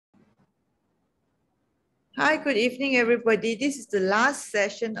Hi, good evening, everybody. This is the last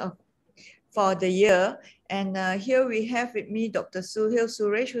session for the year. And here we have with me Dr.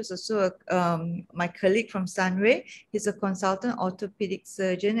 SURESH, who's also my colleague from Sunway. He's a consultant orthopedic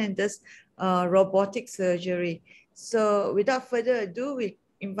surgeon and does robotic surgery. So without further ado, we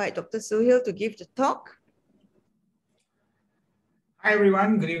invite Dr. SUHAIL to give the talk. Hi,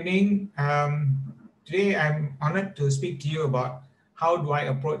 everyone. Good evening. Today, I'm honored to speak to you about how do I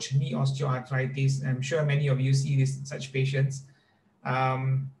approach knee osteoarthritis. I'm sure many of you see such patients.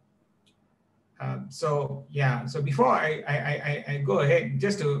 So before I go ahead,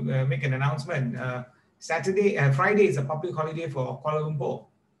 just to make an announcement, Friday is a public holiday for Kuala Lumpur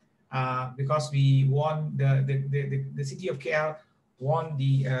because we won, the city of KL won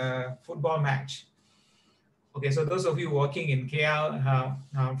the football match. Okay, so those of you working in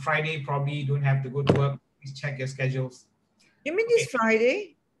KL, Friday probably don't have to go to work. Please check your schedules. You mean this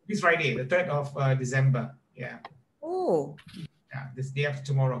Friday? This Friday, the 3rd of December. Yeah. Oh. Yeah, this day after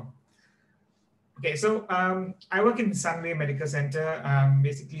tomorrow. Okay, so I work in Sunway Medical Center. I'm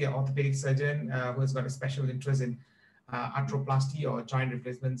basically an orthopedic surgeon who has got a special interest in arthroplasty or joint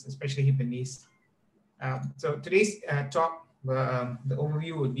replacements, especially hip and knees. So today's talk, the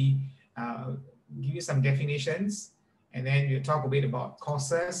overview would be give you some definitions, and then we'll talk a bit about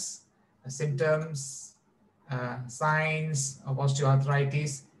causes, symptoms, signs of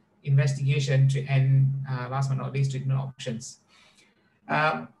osteoarthritis, investigation, and last but not least, treatment options.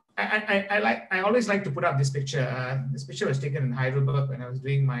 I always like to put up this picture. This picture was taken in Heidelberg when I was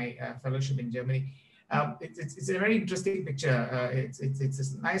doing my fellowship in Germany. It's a very interesting picture. It's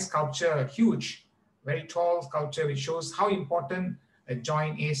a nice sculpture, huge, very tall sculpture, which shows how important a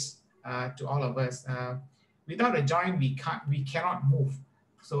joint is to all of us. Without a joint, we cannot move.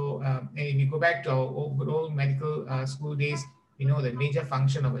 So if you go back to our good old medical school days, we know the major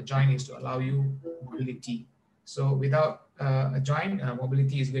function of a joint is to allow you mobility. So without a joint,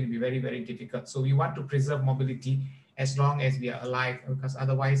 mobility is going to be very, very difficult. So we want to preserve mobility as long as we are alive, because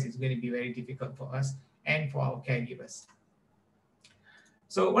otherwise it's going to be very difficult for us and for our caregivers.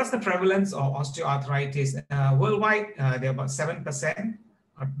 So what's the prevalence of osteoarthritis? Worldwide, there are about 7%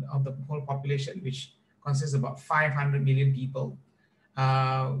 of the whole population, which consists of about 500 million people.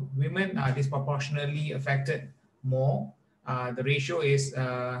 Women are disproportionately affected more. The ratio is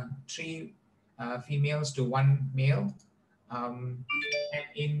 3 females to 1 male. And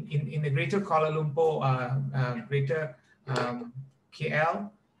in the greater Kuala Lumpur, greater KL,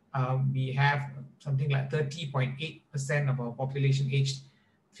 we have something like 30.8% of our population aged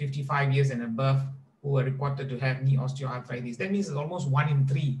 55 years and above who are reported to have knee osteoarthritis. That means it's almost 1 in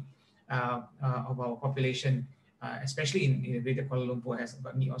 3 of our population, especially in greater Kuala Lumpur, has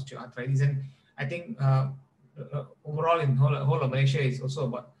about knee osteoarthritis. And I think overall in whole of Malaysia is also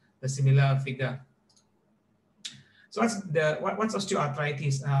about the similar figure. So what's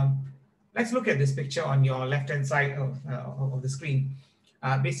osteoarthritis? Let's look at this picture on your left-hand side of the screen.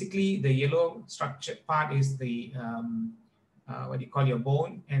 Basically, the yellow structure part is the what you call your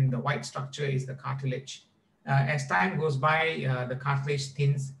bone, and the white structure is the cartilage. As time goes by, the cartilage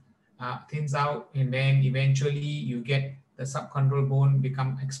thins out, and then eventually you get the subchondral bone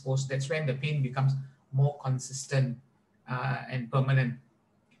become exposed. That's when the pain becomes more consistent and permanent.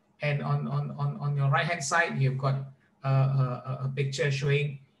 And on your right hand side, you've got a picture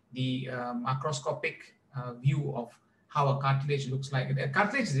showing the macroscopic view of how a cartilage looks like. The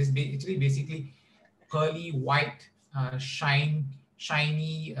cartilage is actually basically pearly white,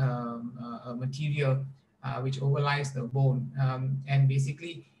 shiny material which overlies the bone. And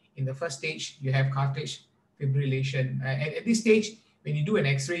basically, in the first stage, you have cartilage fibrillation. At this stage, when you do an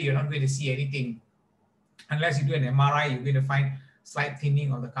X-ray, you're not going to see anything. Unless you do an MRI, you're going to find slight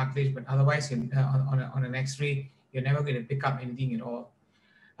thinning of the cartilage, but otherwise, on an X-ray, you're never going to pick up anything at all.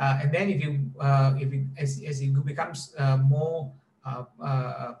 And then as it becomes more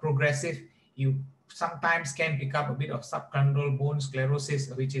progressive, you sometimes can pick up a bit of subchondral bone sclerosis,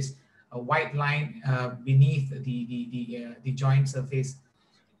 which is a white line beneath the joint surface.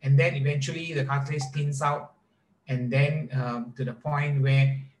 And then eventually the cartilage thins out, and then to the point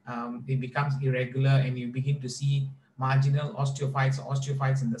where it becomes irregular, and you begin to see marginal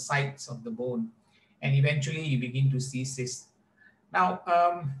osteophytes in the sides of the bone. And eventually you begin to see cysts. Now,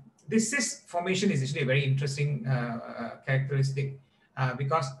 this cyst formation is actually a very interesting characteristic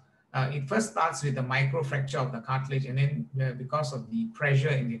because it first starts with a microfracture of the cartilage, and then because of the pressure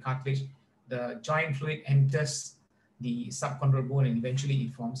in the cartilage, the joint fluid enters the subchondral bone, and eventually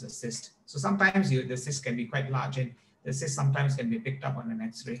it forms a cyst. So sometimes the cyst can be quite large, and the cyst sometimes can be picked up on an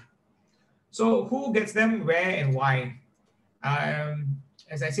X-ray. So who gets them, where, and why?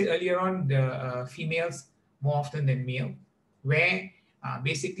 As I said earlier on, the females more often than male, where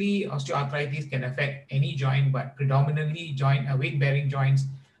basically osteoarthritis can affect any joint, but predominantly weight-bearing joints.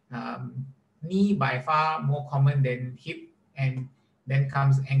 Knee by far more common than hip, and then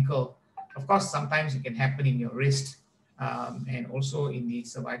comes ankle. Of course, sometimes it can happen in your wrist and also in the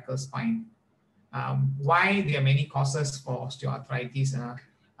cervical spine. Why there are many causes for osteoarthritis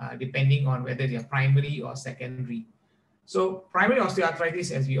depending on whether they are primary or secondary. So primary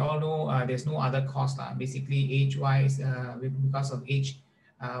osteoarthritis, as we all know, there's no other cause. Basically, age-wise, because of age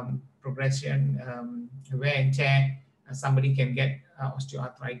progression, wear and tear, somebody can get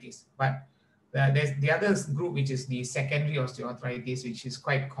osteoarthritis. But there's the other group, which is the secondary osteoarthritis, which is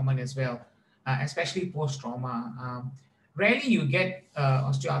quite common as well, especially post-trauma. Rarely you get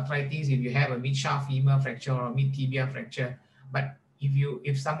osteoarthritis if you have a mid-shaft femur fracture or a mid-tibia fracture. But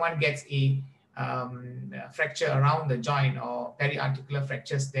if someone gets a fracture around the joint or periarticular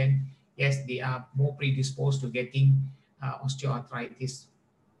fractures, then yes, they are more predisposed to getting osteoarthritis.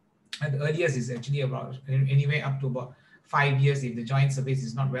 And the earliest is actually about anywhere up to about 5 years if the joint surface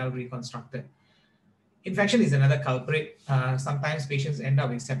is not well reconstructed. Infection is another culprit. Sometimes patients end up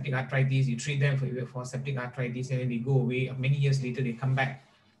with septic arthritis. You treat them for septic arthritis and then they go away. Many years later, they come back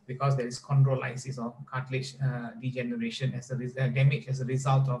because there is chondrolysis or cartilage degeneration as a damage as a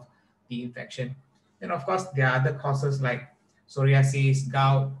result of the infection. And of course, there are other causes like psoriasis,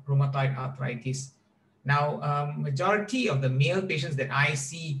 gout, rheumatoid arthritis. Now, majority of the male patients that I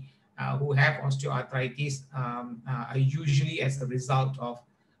see who have osteoarthritis are usually as a result of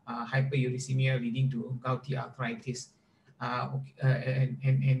hyperuricemia leading to gouty arthritis.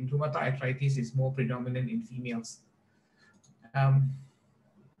 And rheumatoid arthritis is more predominant in females.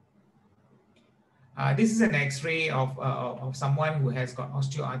 This is an X-ray of someone who has got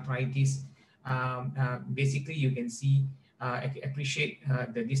osteoarthritis. Basically, you can see, appreciate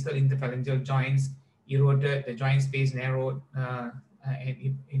the distal interphalangeal joints eroded, the joint space narrowed, and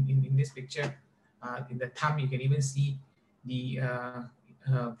in this picture, in the thumb, you can even see the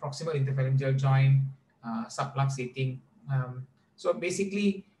proximal interphalangeal joint subluxating. So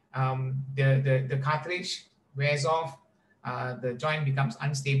basically, the cartilage wears off, the joint becomes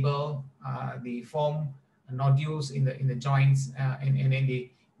unstable, they form nodules in the joints, and then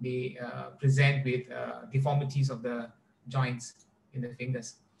they present with deformities of the joints in the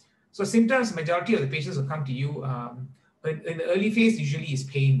fingers. So symptoms, majority of the patients who come to you in the early phase usually is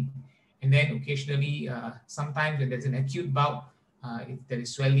pain, and then occasionally, sometimes when there's an acute bout, there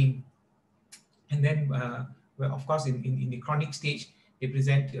is swelling, and then well, of course in the chronic stage they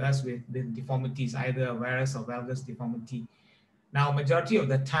present to us with deformities, either a varus or valgus deformity. Now, majority of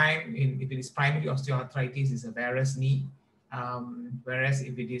the time, if it is primary osteoarthritis, is a varus knee, whereas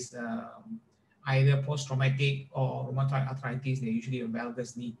if it is either post-traumatic or rheumatoid arthritis, they're usually a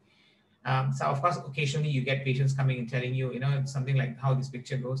valgus knee. So of course, occasionally you get patients coming and telling you, something like how this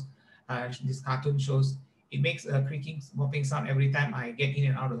picture goes. This cartoon shows it makes a creaking, mopping sound every time I get in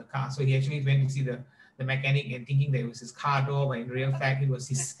and out of the car. So he actually went to see the mechanic and thinking that it was his car door, but in real fact, it was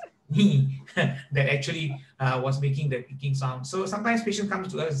his knee that actually was making the creaking sound. So sometimes patient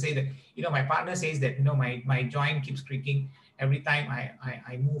comes to us and say that, my partner says that, my joint keeps creaking every time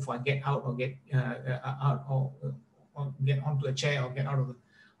I move or get out or get out or get onto a chair or get out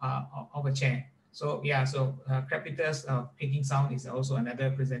of a chair. So yeah, so crepitus creaking sound is also another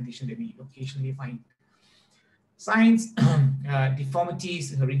presentation that we occasionally find. Signs,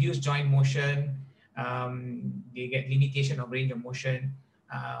 deformities, reduced joint motion, they get limitation of range of motion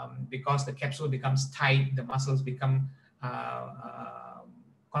because the capsule becomes tight, the muscles become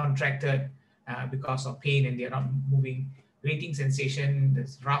contracted because of pain and they're not moving. Grating sensation,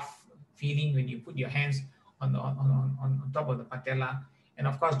 this rough feeling when you put your hands on top of the patella, and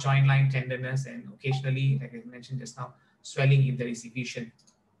of course joint line tenderness, and occasionally, like I mentioned just now, swelling if there is effusion.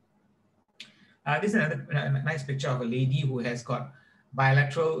 This is another nice picture of a lady who has got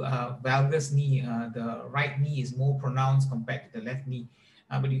bilateral valgus knee. The right knee is more pronounced compared to the left knee.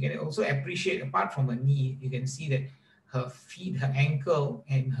 But you can also appreciate, apart from her knee, you can see that her feet, her ankle,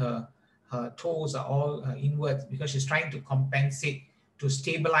 and her toes are all inwards because she's trying to compensate to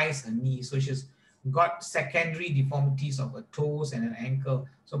stabilize her knee. So she's got secondary deformities of her toes and an ankle.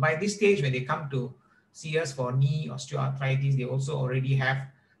 So by this stage, when they come to see us for knee osteoarthritis, they also already have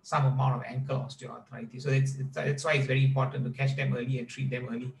some amount of ankle osteoarthritis. So that's why it's very important to catch them early and treat them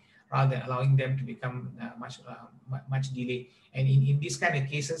early, rather than allowing them to become much delay. And in these kind of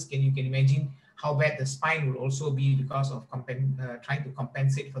cases, you can imagine how bad the spine would also be because of trying to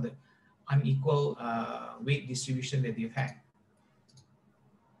compensate for the unequal weight distribution that they've had.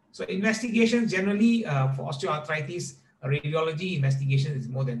 So investigations generally for osteoarthritis, a radiology investigation is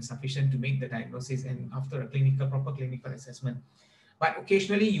more than sufficient to make the diagnosis and after a proper clinical assessment. But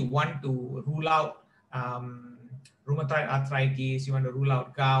occasionally you want to rule out rheumatoid arthritis, you want to rule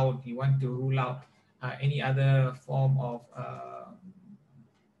out gout, you want to rule out any other form of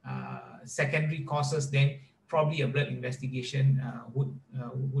secondary causes, then probably a blood investigation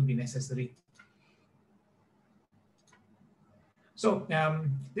would be necessary. So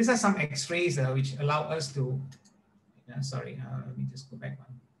these are some X-rays which allow us to, sorry, let me just go back one.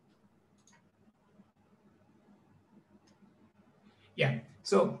 Yeah,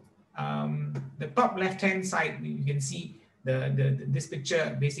 so the top left-hand side, you can see this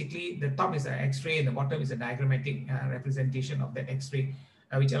picture. Basically, the top is an X-ray and the bottom is a diagrammatic representation of that X-ray,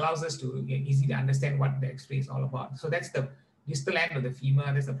 which allows us to easily understand what the X-ray is all about. So that's the distal end of the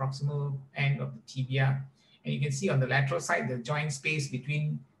femur, that's the proximal end of the tibia. And you can see on the lateral side, the joint space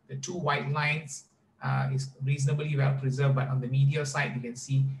between the two white lines is reasonably well preserved, but on the medial side, you can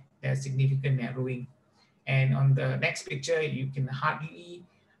see there's significant narrowing. And on the next picture, you can hardly,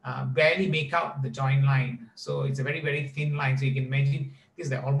 barely make out the joint line. So it's a very, very thin line. So you can imagine this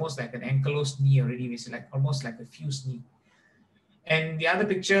is almost like an ankylosed knee already, which is like almost like a fused knee. And the other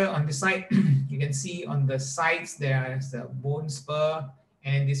picture on the side, you can see on the sides, there's a bone spur,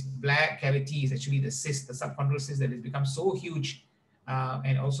 and this black cavity is actually the cyst, the subchondral cyst that has become so huge.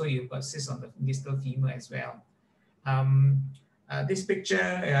 And also you've got cysts on the distal femur as well. This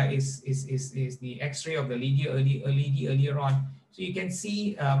picture is the X-ray of the lady earlier on. So you can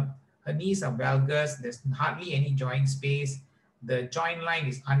see her knees are valgus. There's hardly any joint space. The joint line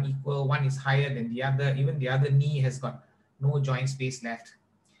is unequal. One is higher than the other. Even the other knee has got no joint space left.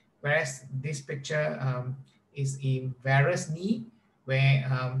 Whereas this picture is a varus knee,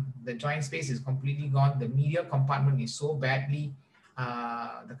 where the joint space is completely gone. The medial compartment is so badly,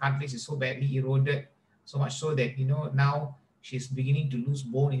 the cartilage is so badly eroded, so much so that, you know, now she's beginning to lose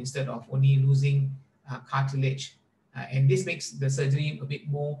bone instead of only losing cartilage. And this makes the surgery a bit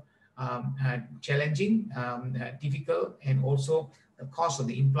more challenging, difficult, and also the cost of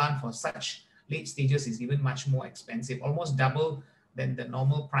the implant for such late stages is even much more expensive, almost double than the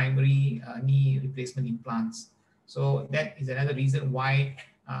normal primary knee replacement implants. So that is another reason why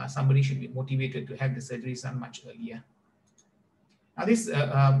somebody should be motivated to have the surgery done much earlier. Now this,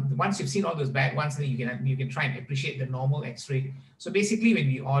 once you've seen all those bad ones, then you can try and appreciate the normal X-ray. So basically, when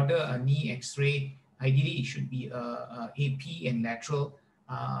we order a knee X-ray, ideally it should be AP and lateral.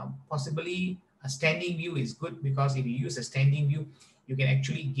 Possibly a standing view is good, because if you use a standing view, you can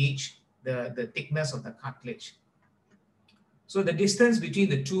actually gauge the thickness of the cartilage. So the distance between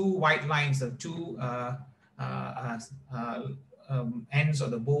the two white lines, the two ends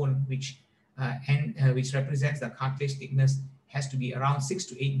of the bone, which represents the cartilage thickness, has to be around 6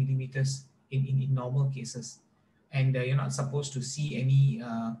 to 8 millimeters in normal cases. And you're not supposed to see any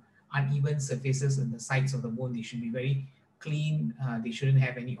uneven surfaces on the sides of the bone. They should be very clean. They shouldn't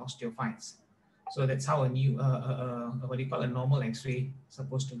have any osteophytes. So that's how a new, what do you call, a normal X-ray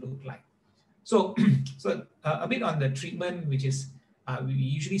supposed to look like. So, a bit on the treatment, which is, we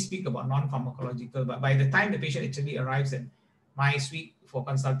usually speak about non-pharmacological, but by the time the patient actually arrives at my suite for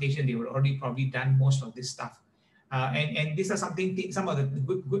consultation, they were already probably done most of this stuff. And these are some of the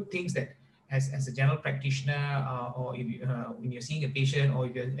good things that as a general practitioner, or if you, when you're seeing a patient, or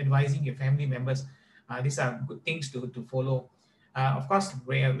if you're advising your family members, these are good things to follow. Of course,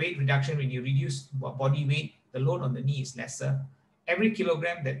 weight reduction, when you reduce body weight, the load on the knee is lesser. Every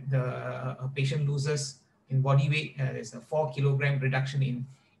kilogram that a patient loses in body weight, there's a 4 kilogram reduction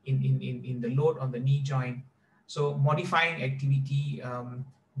in the load on the knee joint. So modifying activity,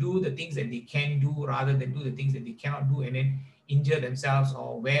 do the things that they can do rather than do the things that they cannot do and then injure themselves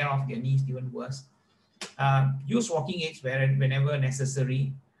or wear off their knees even worse. Use walking aids whenever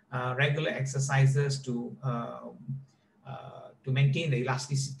necessary. Regular exercises to maintain the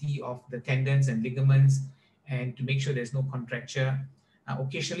elasticity of the tendons and ligaments, and to make sure there's no contracture.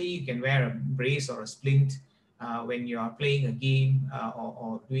 Occasionally, you can wear a brace or a splint when you are playing a game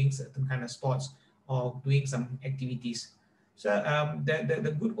or doing certain kind of sports or doing some activities. So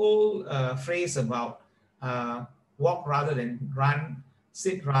the good old phrase about walk rather than run,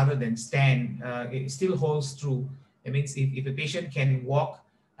 sit rather than stand, it still holds true. It means if a patient can walk,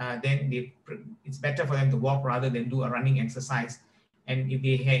 then it's better for them to walk rather than do a running exercise. And if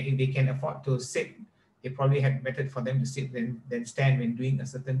they can afford to sit, they probably have better for them to sit than stand when doing a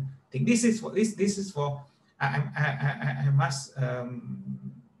certain thing. This is for I must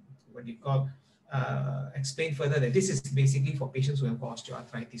what do you call explain further that this is basically for patients who have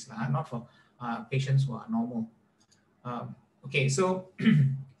osteoarthritis, not for patients who are normal. Okay, so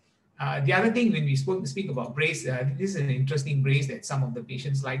The other thing when we speak about brace, this is an interesting brace that some of the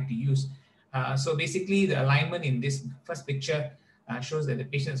patients like to use. So basically the alignment in this first picture shows that the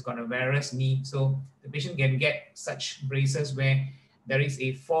patient has got a varus knee. So the patient can get such braces where there is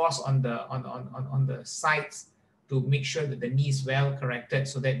a force on the sides to make sure that the knee is well corrected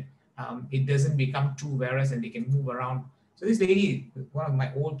so that it doesn't become too varus and they can move around. So this lady, one of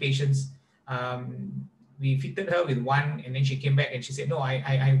my old patients, we fitted her with one and then she came back and she said, no,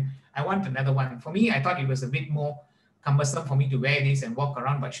 I want another one. For me, I thought it was a bit more cumbersome for me to wear this and walk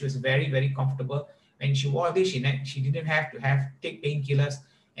around, but she was very, very comfortable. When she wore this, she didn't have to take painkillers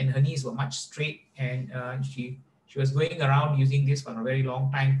and her knees were much straight and she was going around using this for a very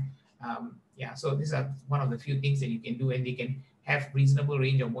long time. Yeah, so these are one of the few things that you can do and they can have reasonable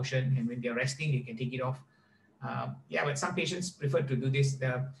range of motion and when they're resting, you can take it off. Yeah, but some patients prefer to do this.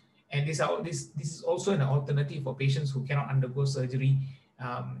 And this is also an alternative for patients who cannot undergo surgery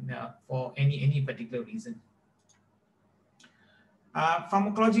for any particular reason.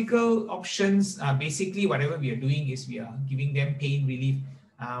 Pharmacological options, basically whatever we are doing is we are giving them pain relief.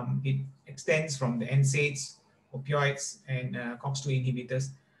 It extends from the NSAIDs, opioids, and COX-2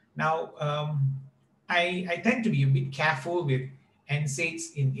 inhibitors. Now, I tend to be a bit careful with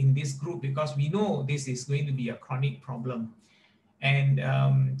NSAIDs in this group because we know this is going to be a chronic problem. And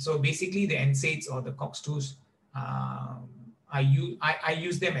so basically the NSAIDs or the COX-2s, I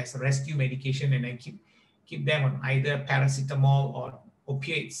use them as a rescue medication and I keep them on either paracetamol or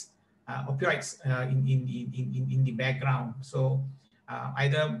opioids in the background. So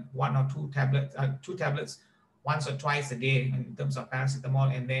either one or two tablets once or twice a day in terms of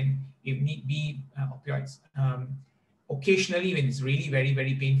paracetamol, and then if need be opioids. Occasionally when it's really very,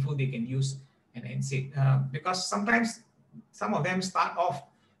 very painful, they can use an NSAID because sometimes some of them start off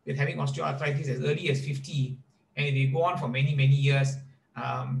with having osteoarthritis as early as 50 and they go on for many, many years.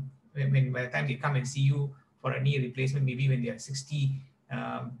 When by the time they come and see you for a knee replacement, maybe when they are 60,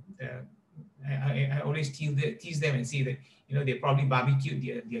 I always tease them and say that, you know, they probably barbecued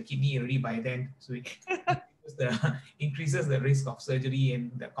their kidney already by then. So it increases the risk of surgery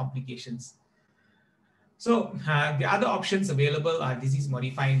and the complications. So the other options available are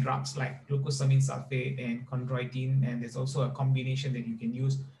disease-modifying drugs like glucosamine sulfate and chondroitin, and there's also a combination that you can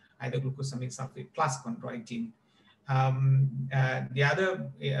use, either glucosamine sulfate plus chondroitin. The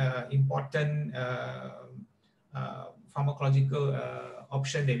other important pharmacological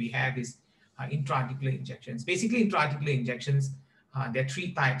option that we have is intra-articular injections. Basically, intra-articular injections, there are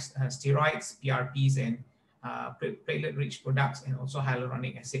three types: steroids, PRPs, and platelet-rich products, and also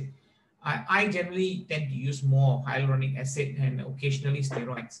hyaluronic acid. I generally tend to use more hyaluronic acid and occasionally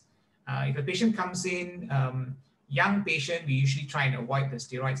steroids. If a patient comes in, young patient, we usually try and avoid the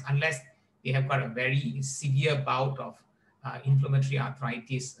steroids unless they have got a very severe bout of inflammatory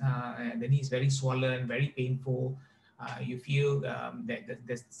arthritis. The knee is very swollen, very painful. You feel that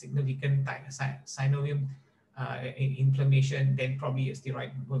there's significant synovium inflammation, then probably a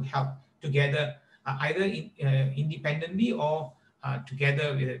steroid will help together, either independently or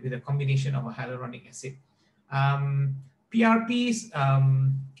together with a combination of a hyaluronic acid. PRPs,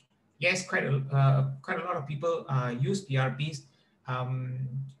 yes, quite a lot of people use PRPs.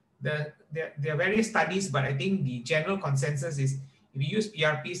 There are various studies, but I think the general consensus is if you use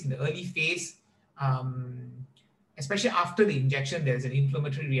PRPs in the early phase, especially after the injection, there's an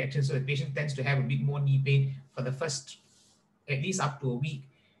inflammatory reaction, so the patient tends to have a bit more knee pain for the first, at least up to a week.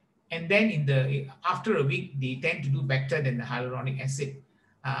 And then after a week, they tend to do better than the hyaluronic acid.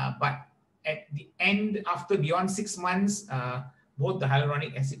 But at the end, beyond 6 months, both the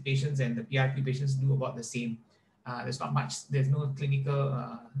hyaluronic acid patients and the PRP patients do about the same. There's no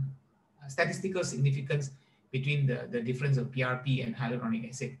clinical statistical significance between the difference of PRP and hyaluronic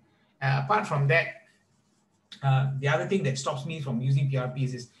acid. Apart from that, the other thing that stops me from using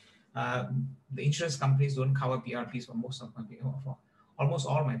PRPs is the insurance companies don't cover PRPs for almost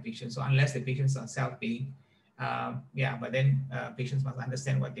all my patients. So unless the patients are self-paying, yeah, but then patients must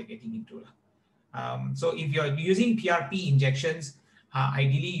understand what they're getting into. So if you're using PRP injections,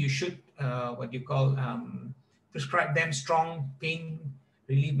 ideally you should prescribe them strong pain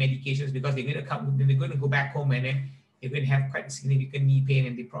relief medications because they're going to go back home and then they're going to have quite significant knee pain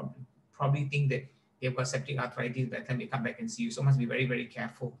and they probably think that they've got septic arthritis by the time they come back and see you. So must be very, very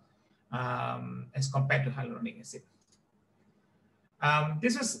careful as compared to hyaluronic acid.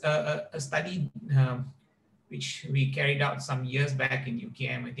 This was a study which we carried out some years back in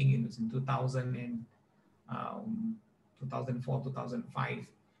UKM. I think it was in 2004, 2005.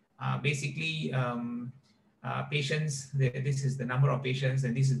 Basically, patients, this is the number of patients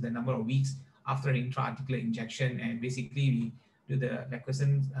and this is the number of weeks after an intra-articular injection. And basically, we do the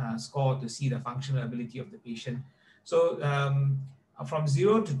Lacquerson score to see the functional ability of the patient. So from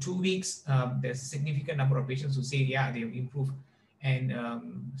 0 to 2 weeks, there's a significant number of patients who say, yeah, they've improved. And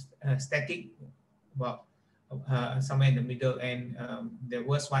static, well, somewhere in the middle, and the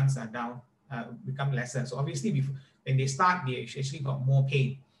worst ones are down, become lesser. So obviously, when they start, they actually got more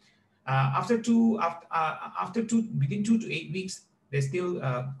pain. Within 2 to 8 weeks, there's still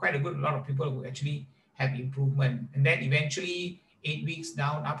quite a lot of people who actually have improvement. And then eventually 8 weeks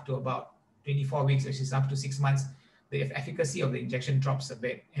down up to about 24 weeks, which is up to 6 months, the efficacy of the injection drops a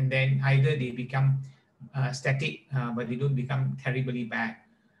bit. And then either they become static, but they don't become terribly bad.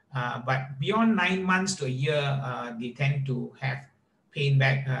 But beyond 9 months to a year, they tend to have pain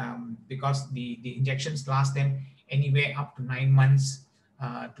back because the injections last them anywhere up to 9 months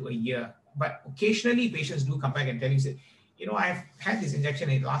to a year. But occasionally patients do come back and tell you, say, you know, I've had this injection,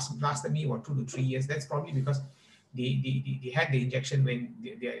 it lasted me what 2 to 3 years. That's probably because they had the injection when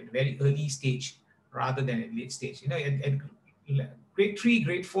they're at a very early stage rather than at late stage. You know, at grade 3,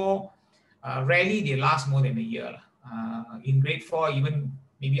 grade 4, rarely they last more than a year. In grade 4, even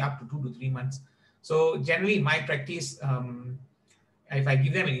maybe up to 2 to 3 months. So generally in my practice, if I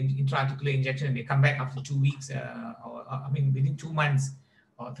give them an intra-articular injection and they come back after 2 weeks, within 2 months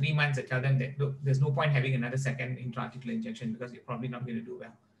or 3 months, I tell them that, look, there's no point having another second intra-articular injection because you're probably not going to do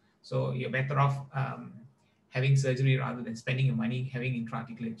well. So you're better off having surgery rather than spending your money having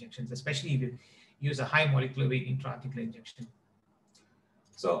intra-articular injections, especially if you use a high molecular weight intra-articular injection.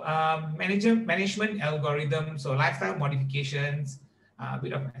 So management algorithm, so lifestyle modifications, a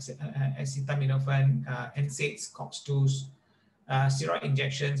bit of acetaminophen, NSAIDs, COX-2s, steroid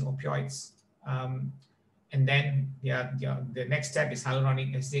injections, opioids, and then the next step is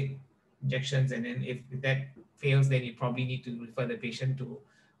hyaluronic acid injections, and then if that fails, then you probably need to refer the patient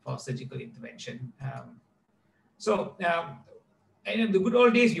for surgical intervention. And in the good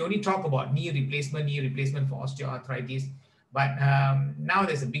old days, we only talk about knee replacement for osteoarthritis, but now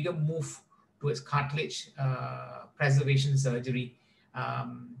there's a bigger move towards cartilage preservation surgery.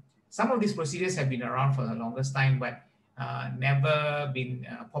 Some of these procedures have been around for the longest time, but never been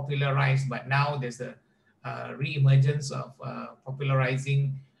popularized. But now there's a re-emergence of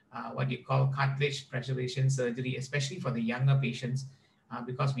popularizing what you call cartilage preservation surgery, especially for the younger patients,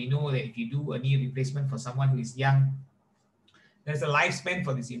 because we know that if you do a knee replacement for someone who is young, there's a lifespan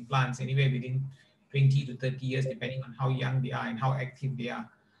for these implants, anywhere within 20 to 30 years, depending on how young they are and how active they are.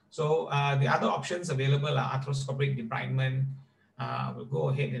 So the other options available are arthroscopic debridement. We'll go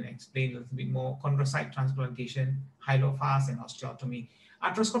ahead and explain a little bit more. Chondrocyte transplantation, hyalofast, and osteotomy.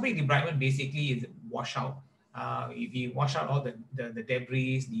 Arthroscopic debridement basically is washout. We wash out all the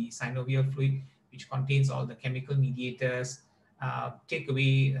debris, the synovial fluid, which contains all the chemical mediators, take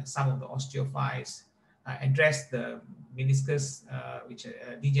away some of the osteophytes, address the meniscus,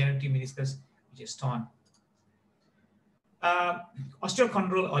 degenerative meniscus, which is torn.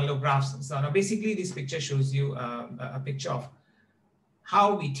 Osteochondral allografts. So now basically this picture shows you a picture of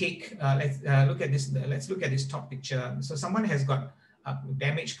how we take, let's look at this top picture. So someone has got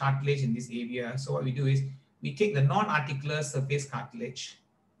damaged cartilage in this area. So what we do is we take the non-articular surface cartilage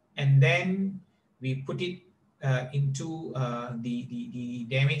and then we put it into the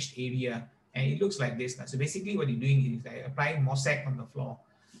damaged area, and it looks like this. So basically what you're doing is applying mosaic on the floor.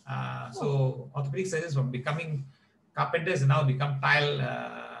 So orthopedic surgeons from becoming carpenters now become tile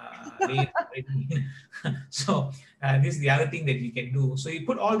layers already. So this is the other thing that you can do. So you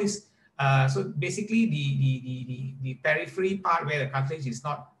put all this. So basically the periphery part where the cartilage is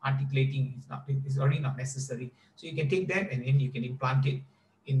not articulating, it's already not necessary. So you can take that and then you can implant it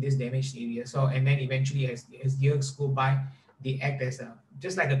in this damaged area. So and then eventually as years go by, they act as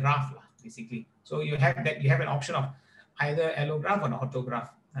just like a graft, basically. So you have an option of either allograft or an autograft.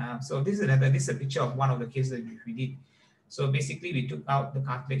 So this is a picture of one of the cases that we did. So basically we took out the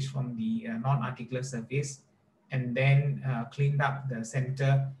cartilage from the non-articular surface and then cleaned up the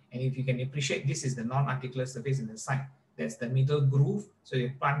center. And if you can appreciate, this is the non-articular surface in the side. That's the middle groove. So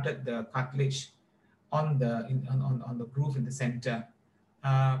you planted the cartilage on the groove in the center.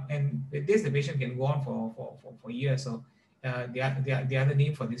 And with this, the patient can go on for years. So the other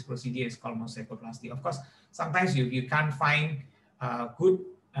name for this procedure is called mosaicoplasty. Of course, sometimes you can't find good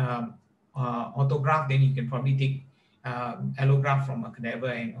autograft, then you can probably take allograft from a cadaver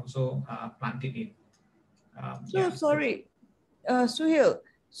and also plant it in. Sorry, Suhail.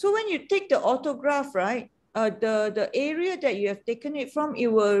 So when you take the autograft, right, the area that you have taken it from,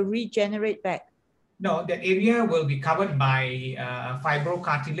 it will regenerate back? No, that area will be covered by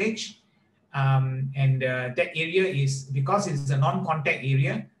fibrocartilage. And that area is, because it's a non-contact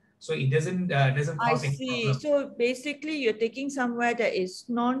area, so it doesn't I cause any see. problem. So basically, you're taking somewhere that is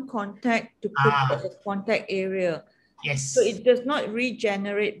non-contact to put Ah, at the contact area. So yes. it does not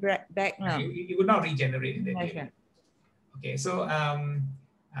regenerate back now. It would not regenerate in that area. Okay. Okay, so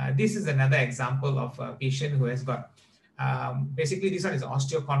this is another example of a patient who has got, basically this one is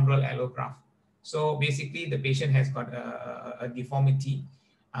osteochondral allograft. So basically the patient has got a deformity,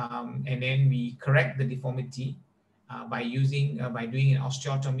 and then we correct the deformity by doing an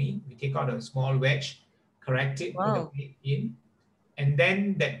osteotomy. We take out a small wedge, correct it, put the Wow. plate in, and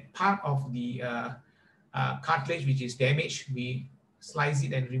then that part of the cartilage which is damaged, we slice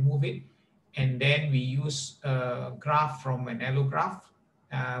it and remove it, and then we use a graft from an allograft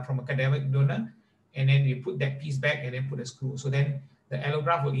from a cadaveric donor, and then we put that piece back and then put a screw. So then the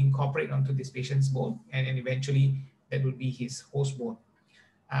allograft will incorporate onto this patient's bone, and then eventually that will be his host bone.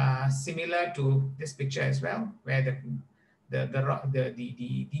 Similar to this picture as well, where the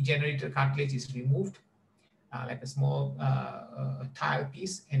degenerated cartilage is removed, like a small tile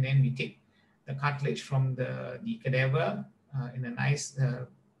piece, and then we take the cartilage from the cadaver in a nice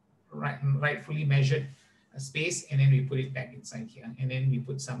rightfully measured space, and then we put it back inside here, and then we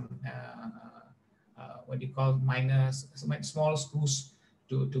put some what do you call some small screws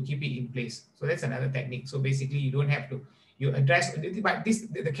to keep it in place. So that's another technique. So basically you don't have to, you address, but this,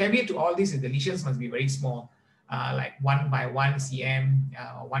 the caveat to all this is the lesions must be very small, like 1 by 1 cm,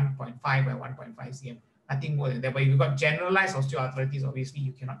 1.5 by 1.5 cm, nothing more than that. But if you've got generalized osteoarthritis, obviously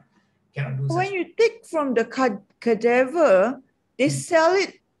you cannot do When such. you take from the cadaver, they sell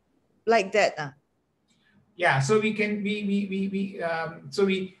it like that. Yeah, so we can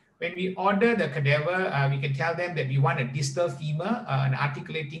when we order the cadaver, we can tell them that we want a distal femur, an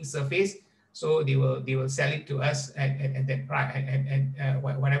articulating surface. So they will sell it to us at that price, and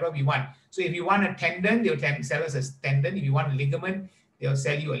whatever we want. So if you want a tendon, they'll sell us a tendon. If you want a ligament, they'll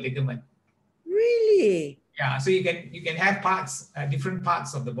sell you a ligament. Really? Yeah, so you can have parts, different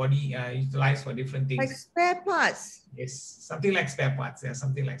parts of the body utilized for different things. Like spare parts. Yes, something like spare parts. Yeah,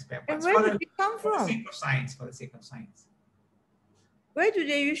 something like spare parts. And where do they come for from? the sake of science. For the sake of science. Where do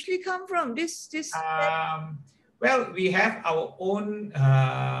they usually come from? This. Well, we have our own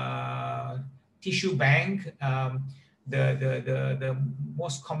tissue bank. The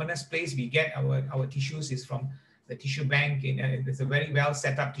most commonest place we get our tissues is from the tissue bank in. It's a very well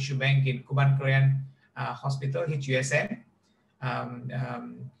set up tissue bank in Kuban Korean Hospital, HUSM.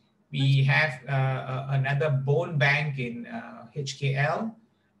 We have another bone bank in HKL.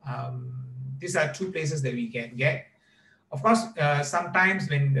 These are two places that we can get. Of course, sometimes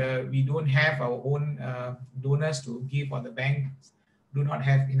when we don't have our own donors to give, or the banks do not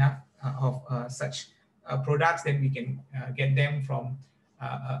have enough of such products, then we can get them from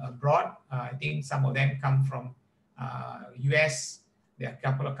abroad. I think some of them come from US. There are a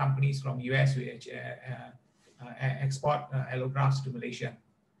couple of companies from US which export allografts to Malaysia.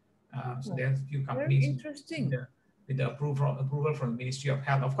 So there are a few companies with the approval from the Ministry of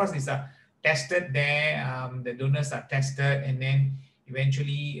Health. Of course, these are tested there. The donors are tested, and then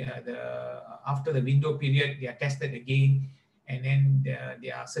eventually after the window period, they are tested again, and then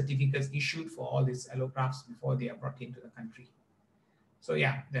there are certificates issued for all these allografts before they are brought into the country. So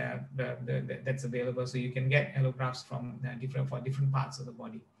yeah, that's available. So you can get allografts from different parts of the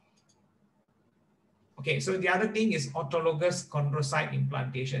body. Okay, so the other thing is autologous chondrocyte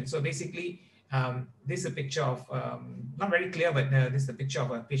implantation. So basically, this is a picture of, not very clear, but this is a picture of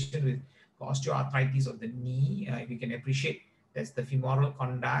a patient with osteoarthritis of the knee. If you can appreciate, that's the femoral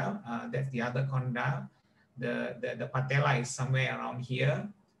condyle, that's the other condyle. The patella is somewhere around here.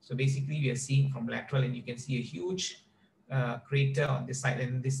 So basically, we are seeing from lateral, and you can see a huge crater on this side,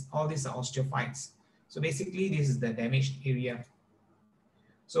 and all these are osteophytes. So basically, this is the damaged area.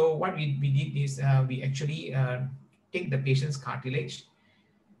 So what we did is we actually take the patient's cartilage,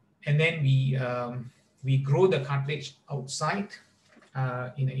 and then we grow the cartilage outside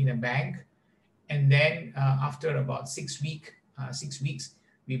in a bag, and then after about 6 weeks,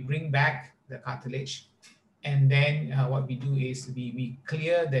 we bring back the cartilage, and then what we do is we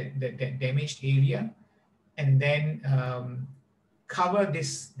clear that damaged area, and then cover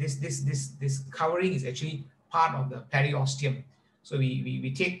this covering is actually part of the periosteum. So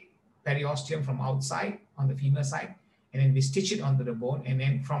we take periosteum from outside on the femur side, and then we stitch it onto the bone, and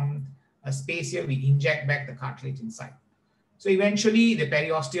then from a space here, we inject back the cartilage inside. So eventually the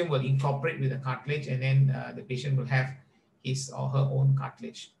periosteum will incorporate with the cartilage, and then the patient will have his or her own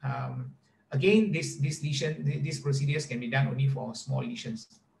cartilage. Again, these procedures can be done only for small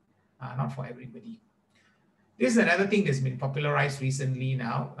lesions, not for everybody. This is another thing that's been popularized recently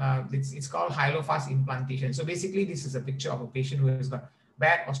now. It's called hyalofast implantation. So basically, this is a picture of a patient who has got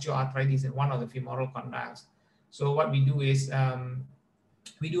bad osteoarthritis in one of the femoral condyles. So what we do is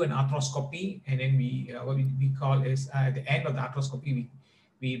we do an arthroscopy, and then what we call is at the end of the arthroscopy,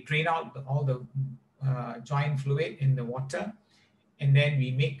 we drain out all the joint fluid in the water, and then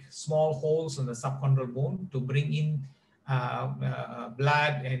we make small holes in the subchondral bone to bring in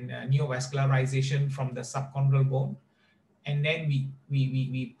blood and neovascularization from the subchondral bone, and then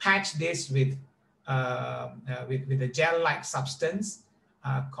we patch this with a gel-like substance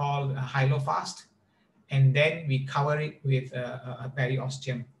called hyalofast, and then we cover it with a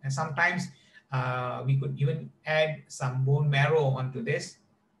periosteum. And sometimes we could even add some bone marrow onto this,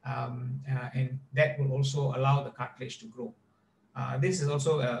 and that will also allow the cartilage to grow. This has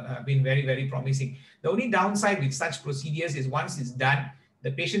also been very, very promising. The only downside with such procedures is once it's done,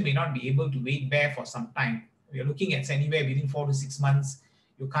 the patient may not be able to weight bear for some time. We're looking at anywhere within 4 to 6 months,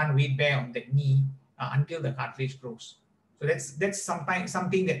 you can't weight bear on that knee until the cartilage grows. So that's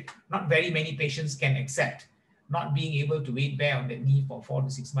something that not very many patients can accept, not being able to weight bear on the knee for 4 to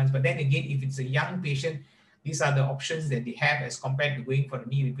 6 months. But then again, if it's a young patient, these are the options that they have as compared to going for a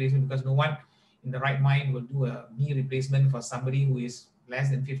knee replacement, because no one in the right mind will do a knee replacement for somebody who is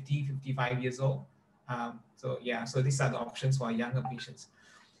less than 50, 55 years old. So these are the options for younger patients.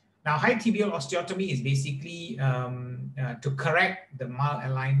 Now, high tibial osteotomy is basically to correct the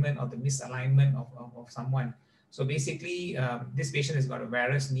malalignment or the misalignment of someone. So basically, this patient has got a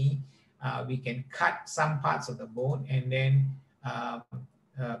varus knee. We can cut some parts of the bone and then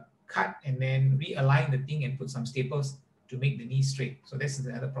cut and then realign the thing and put some staples to make the knee straight. So this is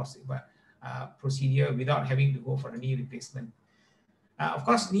another procedure without having to go for a knee replacement. Of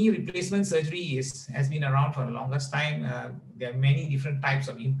course, knee replacement surgery has been around for the longest time. There are many different types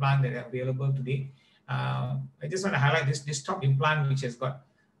of implant that are available today. I just want to highlight this top implant, which has got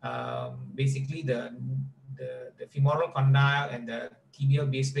basically the femoral condyle and the tibial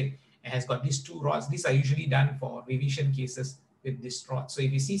base plate, and has got these 2 rods. These are usually done for revision cases with this rod. So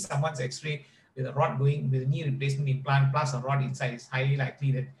if you see someone's x-ray with a rod going with a knee replacement implant plus a rod inside, it's highly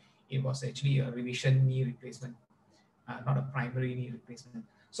likely that it was actually a revision knee replacement, not a primary knee replacement.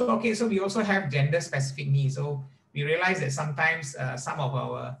 So, okay, so we also have gender-specific knees. So we realize that sometimes some of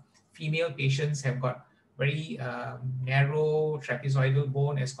our female patients have got very narrow trapezoidal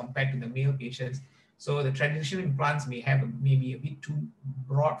bone as compared to the male patients. So the traditional implants may be a bit too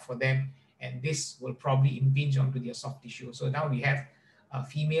broad for them, and this will probably impinge onto their soft tissue. So now we have a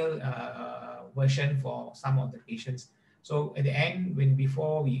female version for some of the patients. So at the end,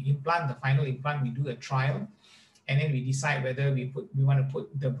 before we implant the final implant, we do a trial, and then we decide whether we want to put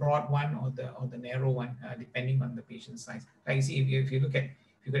the broad one or the narrow one, depending on the patient's size. Like you see, if you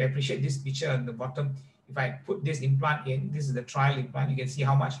could appreciate this picture on the bottom, if I put this implant in, this is the trial implant, you can see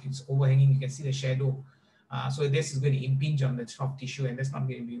how much it's overhanging, you can see the shadow. So this is going to impinge on the soft tissue, and that's not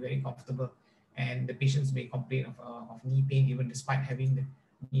going to be very comfortable. And the patients may complain of knee pain even despite having the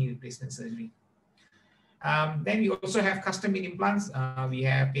knee replacement surgery. Then we also have custom-made implants. We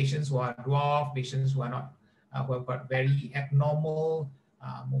have patients who are dwarf, patients who are not, who have got very abnormal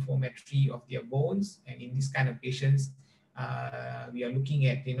morphometry of their bones, and in this kind of patients, we are looking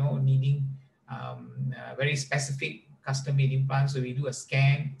at needing very specific custom-made implants. So we do a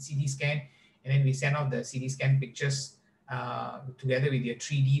scan, CT scan, and then we send out the CT scan pictures together with your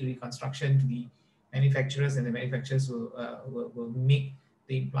 3D reconstruction to the manufacturers, and the manufacturers will make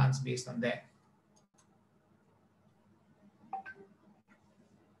the implants based on that.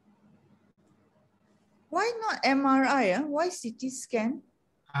 Why not MRI? Why CT scan?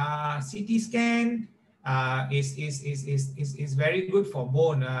 CT scan is very good for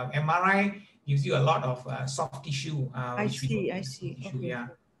bone. MRI gives you a lot of soft tissue. I see. Tissue, okay. Yeah.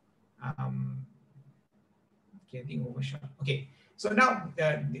 Getting overshot. Okay. So now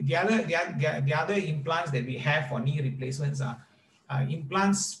the other implants that we have for knee replacements are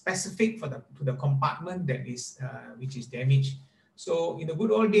implants specific for the compartment that is which is damaged. So in the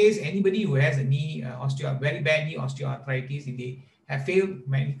good old days, anybody who has a knee very bad knee osteoarthritis, if they have failed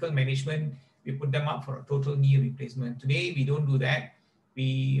medical management, we put them up for a total knee replacement. Today, we don't do that.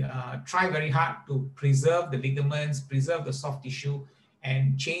 We try very hard to preserve the ligaments, preserve the soft tissue,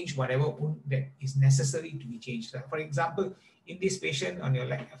 and change whatever that is necessary to be changed. For example, in this patient on your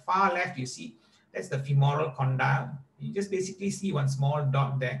far left, you see that's the femoral condyle. You just basically see one small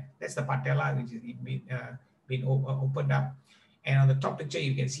dot there. That's the patella, which is been opened up. And on the top picture,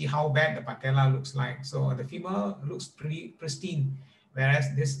 you can see how bad the patella looks like. So the femur looks pretty pristine,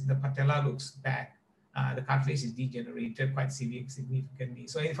 whereas the patella looks bad. The cartilage is degenerated quite significantly.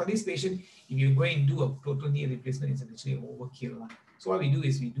 So for this patient, if you go and do a total knee replacement, it's actually overkill. So what we do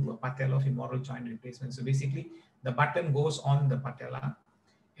is we do a patellofemoral joint replacement. So basically, the button goes on the patella,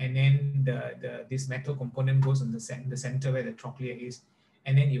 and then this metal component goes in the center where the trochlea is,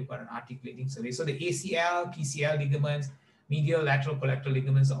 and then you've got an articulating surface. So the ACL, PCL ligaments, medial, lateral, collateral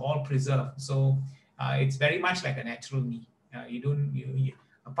ligaments are all preserved. So it's very much like a natural knee.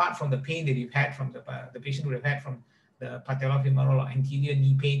 Apart from the pain that you've had from the patient would have had from the patellofemoral or anterior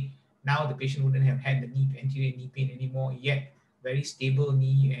knee pain, now the patient wouldn't have had the anterior knee pain anymore, yet very stable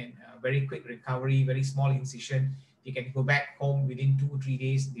knee and very quick recovery, very small incision. They can go back home within 2 or 3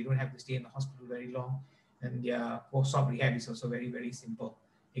 days. They don't have to stay in the hospital very long. And their post-op rehab is also very, very simple.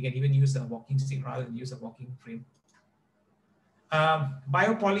 They can even use a walking stick rather than use a walking frame.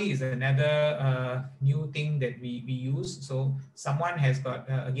 Biopoly is another new thing that we use. So someone has got,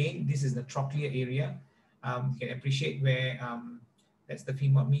 again, this is the trochlea area. You can appreciate where that's the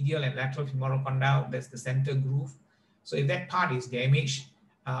medial and lateral femoral condyle, that's the center groove. So if that part is damaged,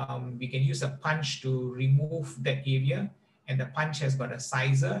 we can use a punch to remove that area, and the punch has got a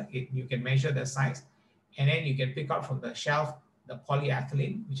sizer. You can measure the size, and then you can pick out from the shelf the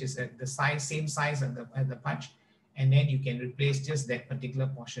polyethylene, which is the same size as the punch, and then you can replace just that particular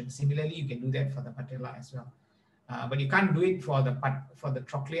portion. Similarly, you can do that for the patella as well. But you can't do it for the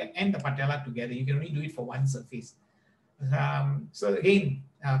trochlea and the patella together. You can only do it for one surface. So again,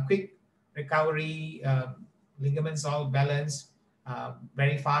 quick recovery, ligaments all balanced,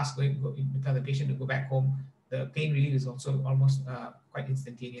 very fast for the patient to go back home. The pain relief is also almost quite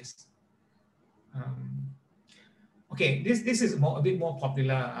instantaneous. Okay, this is a bit more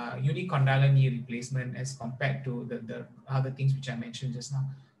popular, unicondylar knee replacement as compared to the other things which I mentioned just now.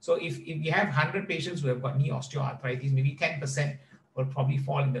 So if you have 100 patients who have got knee osteoarthritis, maybe 10% will probably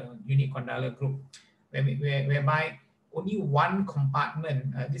fall in the unicondylar group, whereby only one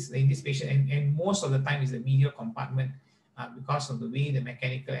compartment, in this patient, and most of the time is the medial compartment because of the way the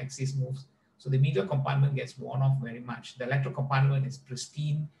mechanical axis moves. So the medial compartment gets worn off very much. The lateral compartment is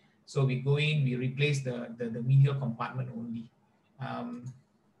pristine. So we go in, we replace the medial compartment only.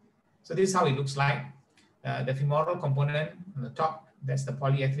 So this is how it looks like. The femoral component on the top, that's the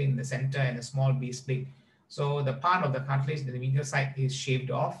polyethylene in the center and a small base plate. So the part of the cartilage, the medial side, is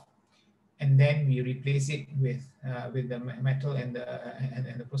shaved off, and then we replace it with the metal and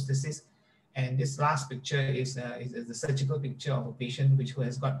the prosthesis. And this last picture is the surgical picture of a patient who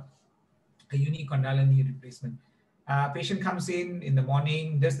has got a unicondylar knee replacement. Patient comes in the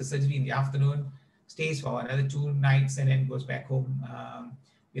morning, does the surgery in the afternoon, stays for another 2 nights, and then goes back home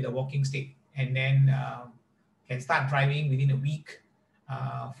with a walking stick, and then can start driving within a week,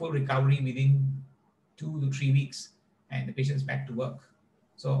 full recovery within 2 to 3 weeks, and the patient's back to work.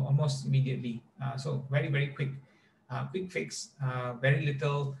 So almost immediately. So very, very quick fix, very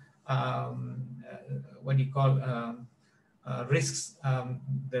little, risks.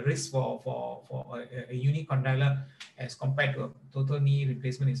 The risk for a unicondylar as compared to a total knee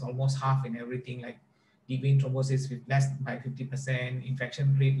replacement is almost half in everything, like deep vein thrombosis with less by 50%,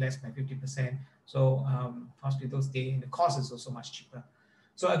 infection rate less by 50%. So hospital stay and the cost is also much cheaper.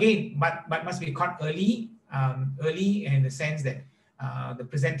 So again, but must be caught early in the sense that the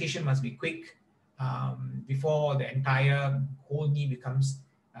presentation must be quick before the entire whole knee becomes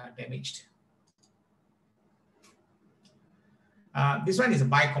damaged. This one is a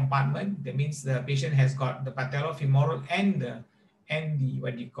bi-compartment. That means the patient has got the patellofemoral and the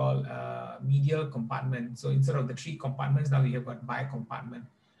what you call medial compartment. So instead of the 3 compartments, now we have got bi-compartment.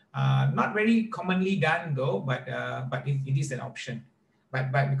 Not very commonly done though, but it is an option.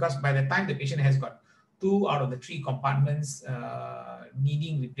 But because by the time the patient has got 2 out of the 3 compartments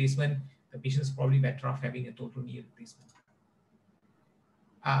needing replacement, the patient is probably better off having a total knee replacement.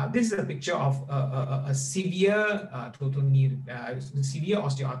 This is a picture of a severe total knee, severe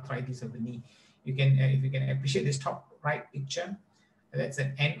osteoarthritis of the knee. You can, if you can appreciate this top right picture, that's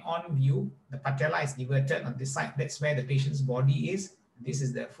an end-on view. The patella is inverted on this side. That's where the patient's body is. This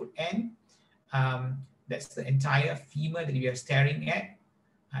is the foot end. That's the entire femur that we are staring at.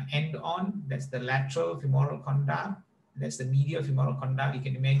 End-on, that's the lateral femoral condyle. That's the medial femoral condyle. You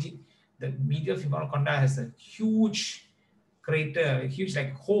can imagine the medial femoral condyle has a huge crater, a huge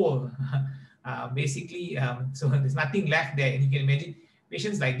like hole, basically. So there's nothing left there, and you can imagine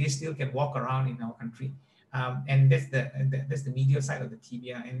patients like this still can walk around in our country. And that's the medial side of the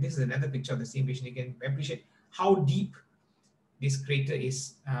tibia. And this is another picture of the same patient. You can appreciate how deep this crater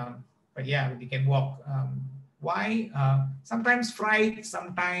is. But yeah, they can walk. Why? Sometimes fright,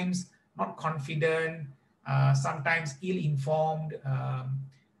 sometimes not confident, sometimes ill-informed,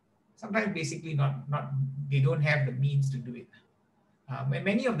 sometimes basically they don't have the means to do it.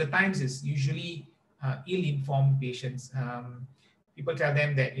 Many of the times it's usually ill-informed patients. People tell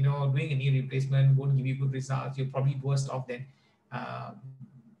them that, doing a knee replacement won't give you good results. You're probably worse off than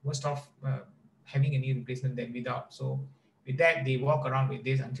worse off having a knee replacement than without. So with that, they walk around with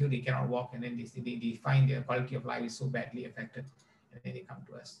this until they cannot walk, and then they find their quality of life is so badly affected, and then they come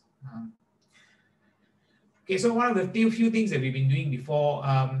to us. Okay, so one of the few things that we've been doing before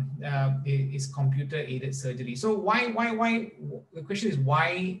is computer-aided surgery. So why? The question is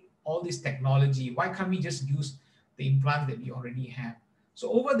why all this technology? Why can't we just use the implants that we already have?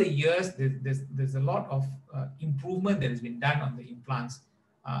 So over the years, there's a lot of improvement that has been done on the implants.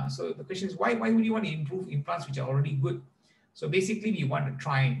 So the question is why would you want to improve implants which are already good? So basically, we want to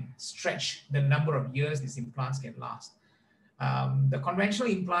try and stretch the number of years these implants can last. The conventional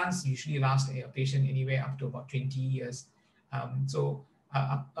implants usually last a patient anywhere up to about 20 years.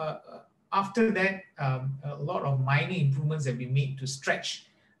 After that, a lot of minor improvements have been made to stretch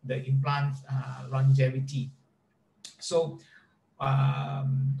the implant longevity. So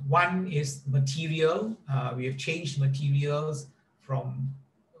one is material. We have changed materials from,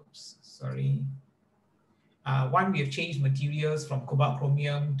 we have changed materials from cobalt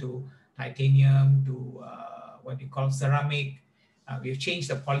chromium to titanium to what you call ceramic. We have changed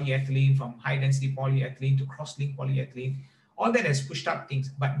the polyethylene from high density polyethylene to cross-linked polyethylene. All that has pushed up things.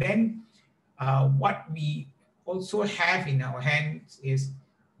 But then what we also have in our hands is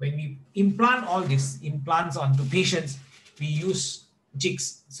when we implant all these implants onto patients, we use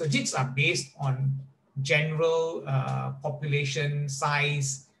jigs. So jigs are based on general population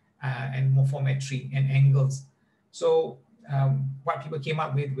size and morphometry and angles. So what people came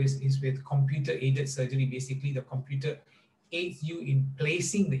up with is with computer-aided surgery. Basically, the computer aids you in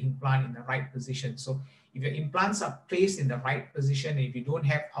placing the implant in the right position. So if your implants are placed in the right position, and if you don't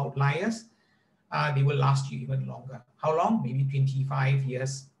have outliers, they will last you even longer. How long? Maybe 25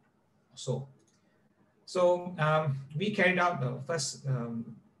 years or so. So we carried out the first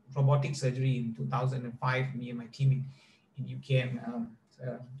robotic surgery in 2005, me and my team in UKM.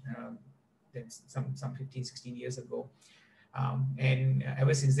 That's some 15, 16 years ago. And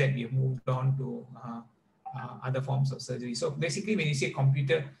ever since that, we have moved on to other forms of surgery. So basically, when you say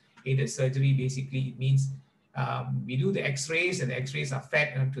computer-aided surgery, basically it means we do the X-rays, and the X-rays are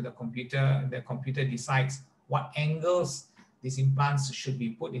fed to the computer, and the computer decides what angles these implants should be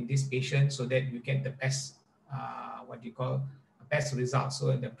put in this patient so that you get the best, best results.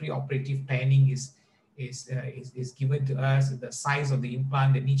 So the preoperative planning is given to us, the size of the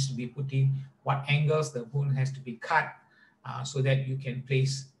implant that needs to be put in, what angles the bone has to be cut, so that you can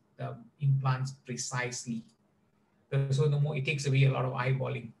place the implants precisely. So no more, it takes away a lot of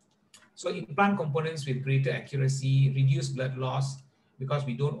eyeballing. So implant components with greater accuracy, reduce blood loss because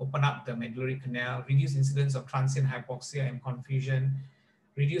we don't open up the medullary canal, reduce incidence of transient hypoxia and confusion,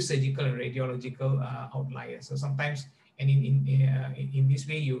 reduce surgical and radiological outliers. So sometimes, and in this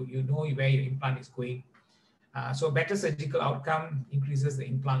way, you know where your implant is going. So better surgical outcome increases the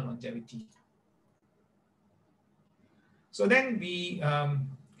implant longevity. So then we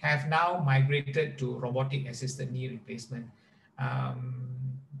have now migrated to robotic assisted knee replacement.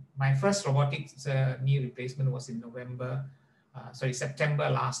 My first robotic knee replacement was in September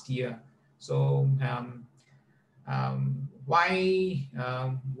last year. So why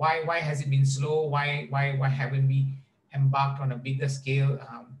has it been slow? Why haven't we embarked on a bigger scale?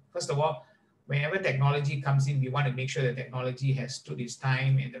 First of all, whenever technology comes in, we want to make sure that technology has stood its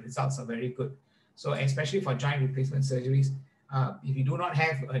time and the results are very good. So especially for joint replacement surgeries, if you do not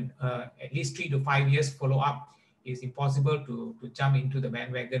have at least 3 to 5 years follow-up, it's impossible to jump into the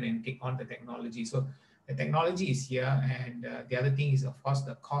bandwagon and take on the technology. So the technology is here, and the other thing is, of course,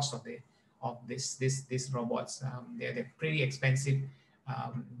 the cost of these robots. They're pretty expensive.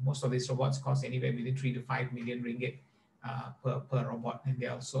 Most of these robots cost anywhere within 3 to 5 million ringgit per robot, and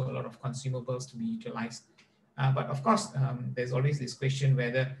there are also a lot of consumables to be utilized. But of course, there's always this question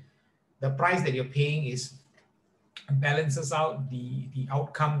whether the price that you're paying balances out the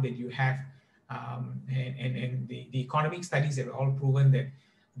outcome that you have. And the economic studies have all proven that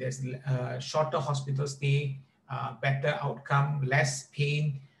there's shorter hospital stay, better outcome, less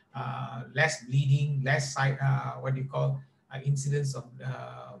pain, less bleeding, less incidence of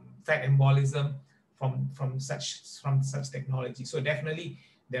fat embolism from such technology. So definitely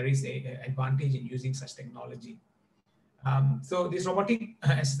there is an advantage in using such technology. So these robotic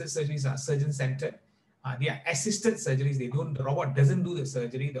assisted surgeries are surgeon-centered. They are assisted surgeries. The robot doesn't do the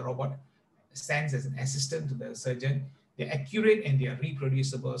surgery. The robot stands as an assistant to the surgeon. They're accurate and they are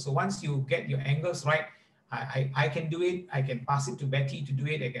reproducible. So once you get your angles right, I can do it. I can pass it to Betty to do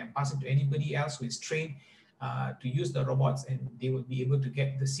it. I can pass it to anybody else who is trained to use the robots, and they will be able to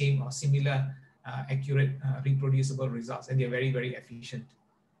get the same or similar accurate reproducible results, and they're very, very efficient.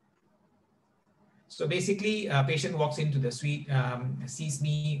 So basically, a patient walks into the suite, sees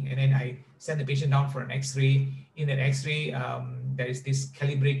me, and then I send the patient down for an X-ray. In that X-ray, there is this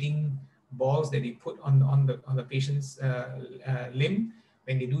calibrating balls that they put on the patient's limb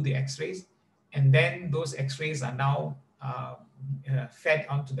when they do the X-rays, and then those X-rays are now fed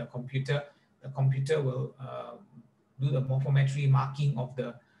onto the computer. The computer will do the morphometry marking of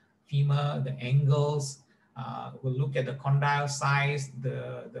the femur, the angles. We'll look at the condyle size,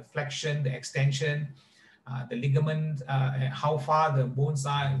 the flexion, the extension, the ligament, how far the bones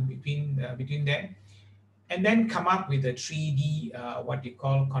are between them, and then come up with a 3D what you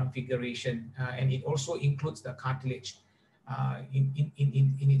call configuration, and it also includes the cartilage in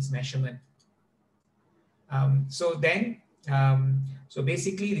its measurement. So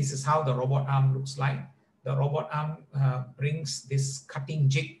basically, this is how the robot arm looks like. The robot arm brings this cutting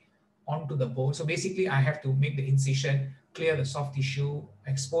jig onto the bone. So basically, I have to make the incision, clear the soft tissue,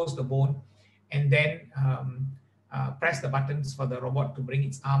 expose the bone, and then press the buttons for the robot to bring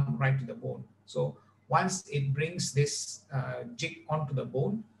its arm right to the bone. So once it brings this jig onto the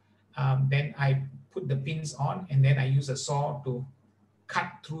bone, then I put the pins on, and then I use a saw to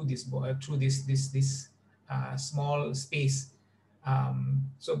cut through this small space.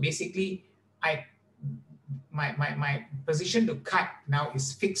 So basically, my position to cut now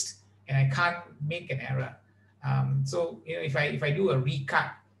is fixed, and I can't make an error. So if I do a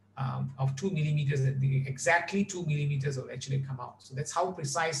recut of 2 millimeters, exactly 2 millimeters will actually come out. So that's how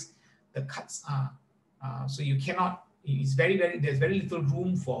precise the cuts are. So you cannot. It's there's very little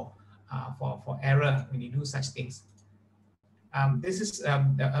room for error when you do such things. This is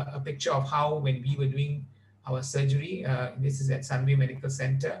a picture of how when we were doing our surgery. This is at Sunway Medical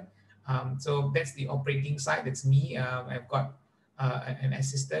Center. So that's the operating side. That's me. I've got an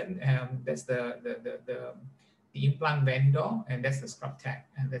assistant. That's the implant vendor, and that's the scrub tech,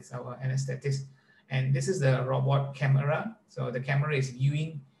 and that's our anesthetist. And this is the robot camera. So the camera is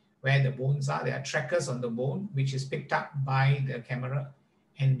viewing where the bones are. There are trackers on the bone, which is picked up by the camera,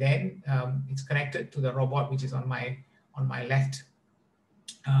 and then it's connected to the robot, which is on my left.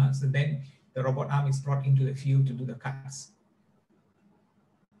 So then the robot arm is brought into the field to do the cuts.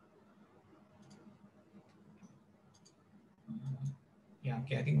 Yeah,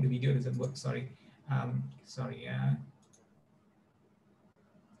 okay, I think the video doesn't work, sorry. So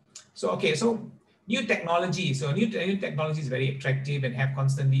new technology. So new technology is very attractive and have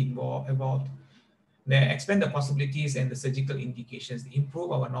constantly evolved. They expand the possibilities and the surgical indications. They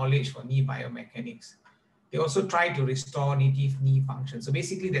improve our knowledge for knee biomechanics. They also try to restore native knee function. So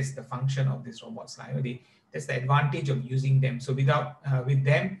basically, that's the function of this robots. That's the advantage of using them. So with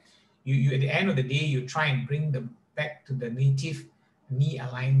them, you at the end of the day, you try and bring them back to the native knee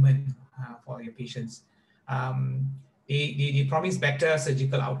alignment for your patients. They promise better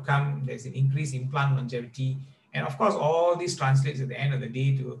surgical outcome. There's an increased implant longevity. And of course, all this translates at the end of the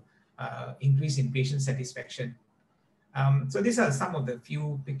day to increase in patient satisfaction. So these are some of the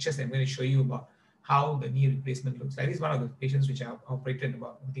few pictures I'm going to show you about how the knee replacement looks like. This is one of the patients which I operated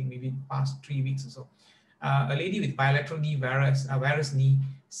about, I think maybe past 3 weeks or so. A lady with bilateral knee varus knee,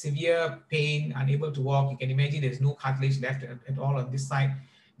 severe pain, unable to walk. You can imagine there's no cartilage left at all on this side.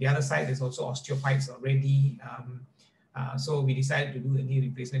 The other side, there's also osteophytes already. So we decided to do the knee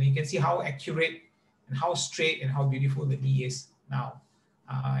replacement. You can see how accurate and how straight and how beautiful the knee is now.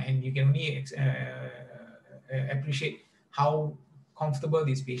 And you can only appreciate how comfortable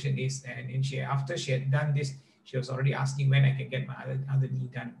this patient is. And after she had done this, she was already asking when I can get my other knee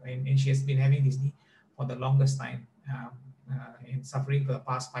done. And she has been having this knee for the longest time and suffering for the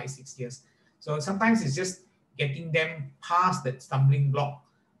past 5-6 years. So sometimes it's just getting them past that stumbling block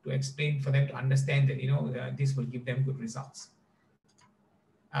to explain for them to understand that this will give them good results.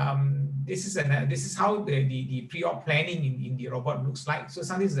 This is how the pre-op planning in the robot looks like. So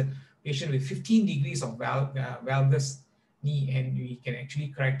sometimes the patient with 15 degrees of valgus knee, and we can actually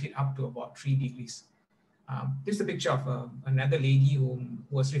correct it up to about 3 degrees. This is a picture of another lady who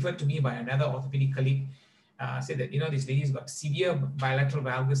was referred to me by another orthopedic colleague. Said that this lady's got severe bilateral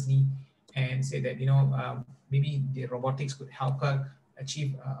valgus knee, and said that maybe the robotics could help her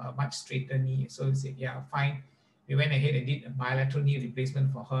achieve a much straighter knee. So we said, yeah, fine. We went ahead and did a bilateral knee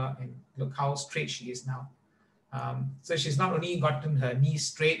replacement for her, and look how straight she is now. So she's not only gotten her knee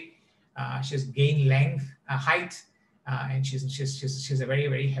straight, she's gained length, height, and she's a very,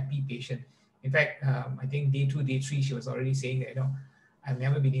 very happy patient. In fact, I think day 2, day 3, she was already saying that I've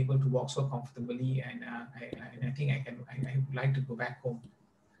never been able to walk so comfortably, and I think I would like to go back home.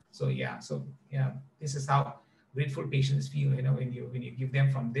 So yeah, this is how grateful patients feel, when you give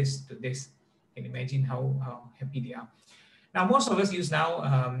them from this to this. You can imagine how happy they are. Now, most of us use now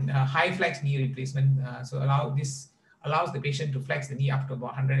high flex knee replacement. So allows the patient to flex the knee up to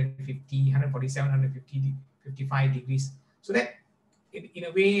about 150, 147, 150, 55 degrees. So that in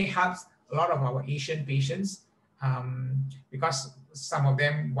a way helps a lot of our Asian patients because some of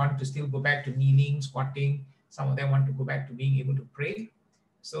them want to still go back to kneeling, squatting. Some of them want to go back to being able to pray.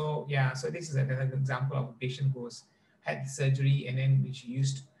 So yeah, so this is another example of a patient who had surgery and then which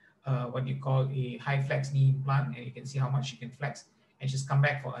used what you call a high flex knee implant, and you can see how much she can flex. And she's come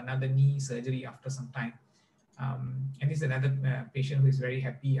back for another knee surgery after some time. And this is another patient who is very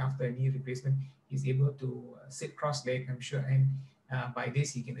happy after a knee replacement. He's able to sit cross-legged, I'm sure, and by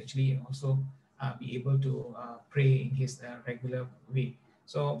this he can actually also be able to pray in his regular way.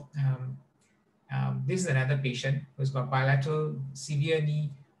 So this is another patient who's got bilateral severe knee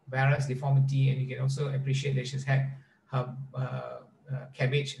varus deformity, and you can also appreciate that she's had her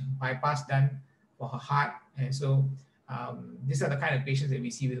cabbage bypass done for her heart. And so these are the kind of patients that we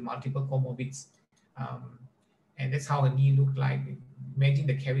see with multiple comorbids. And that's how her knee looked like. Imagine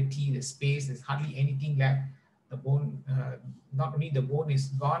the cavity, the space, there's hardly anything left. The bone, not only the bone is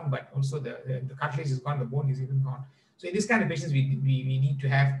gone, but also the cartilage is gone, the bone is even gone. So in this kind of patients, we need to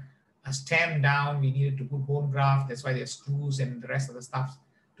have a stem down, we needed to put bone graft, that's why there's screws and the rest of the stuff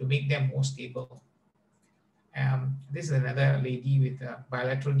to make them more stable. This is another lady with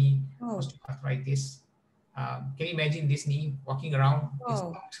bilateral knee osteoarthritis. Can you imagine this knee walking around? It's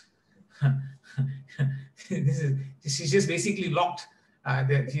locked. She's just basically locked.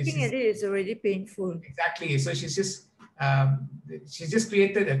 Looking at it is already painful. Exactly. So she's just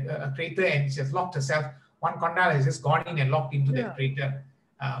created a crater and she's locked herself. One condyle has just gone in and locked into that crater.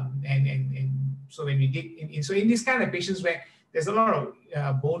 And so when we dig so in this kind of patients where there's a lot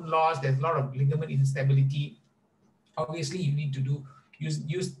of bone loss, there's a lot of ligament instability, obviously you need to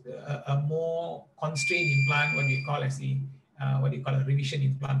use a more constrained implant, what we call as what you call a revision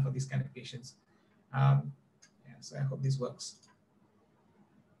implant for this kind of patients. Yeah, so I hope this works.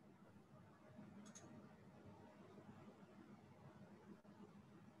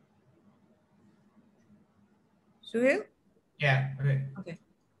 Suhail? Yeah. Okay. Okay.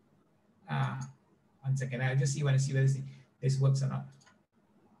 1 second. I'll just want to see whether this works or not.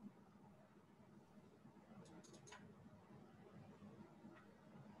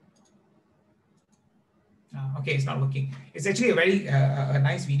 Okay, it's not working. It's actually a very a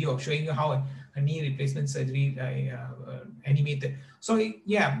nice video of showing you how a knee replacement surgery animated. So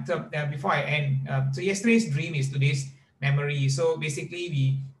yeah, so, before I end, so yesterday's dream is today's memory. So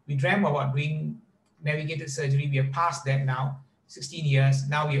basically, we dreamt about doing navigated surgery. We have passed that now, 16 years.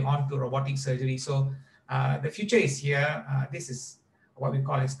 Now we're on to robotic surgery. So the future is here. This is what we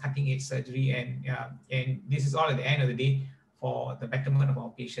call as cutting edge surgery, and this is all at the end of the day for the betterment of our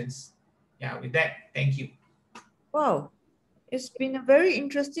patients. Yeah, with that, thank you. Wow, it's been a very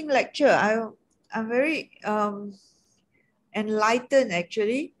interesting lecture. I'm very enlightened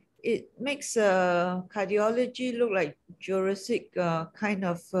actually. It makes cardiology look like Jurassic kind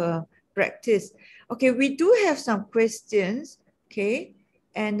of practice. Okay, we do have some questions. Okay,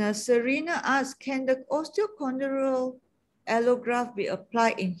 and Serena asks, can the osteochondral allograft be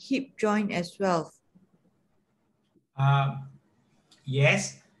applied in hip joint as well?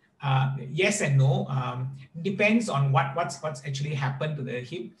 Yes. Yes and no. Depends on what's actually happened to the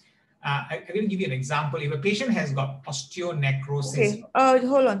hip. I'm going to give you an example. If a patient has got osteonecrosis. Okay.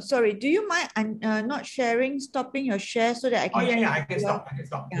 Hold on. Sorry. Do you mind not sharing, stopping your share so that I can? Oh yeah, I can stop. I can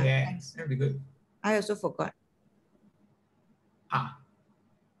stop. Yeah, that'll be good. I also forgot.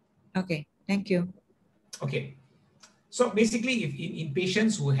 Okay. Thank you. Okay. So basically, if in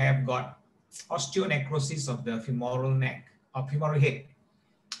patients who have got osteonecrosis of the femoral neck or femoral head,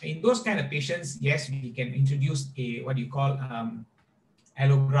 in those kind of patients, yes, we can introduce a what you call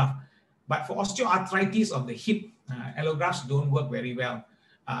allograft. But for osteoarthritis of the hip, allografts don't work very well,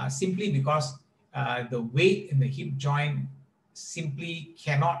 simply because the weight in the hip joint simply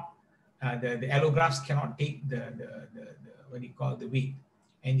cannot, the allografts cannot take the what you call the weight,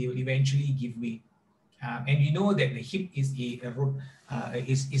 and they will eventually give way. And you know that the hip is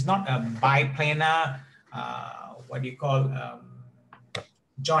is not a biplanar, what you call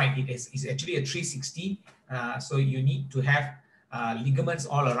joint. It's actually a 360. So you need to have ligaments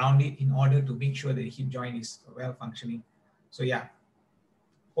all around it in order to make sure that the hip joint is well functioning. So yeah,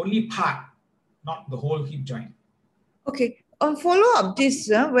 only part, not the whole hip joint. Okay. On follow up this,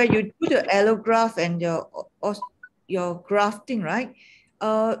 where you do the allograft and your grafting, right?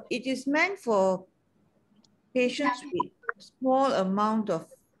 It is meant for patients with small amount of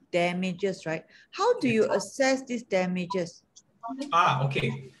damages, right? How do you assess these damages?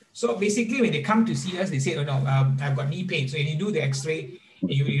 Okay. So basically, when they come to see us, they say, "Oh no, I've got knee pain." So when you do the X-ray,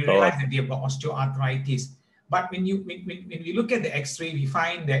 you realize that they've got osteoarthritis. But when we look at the X-ray, we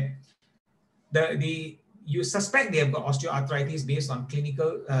find that you suspect they have got osteoarthritis based on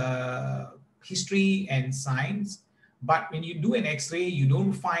clinical history and signs. But when you do an X-ray, you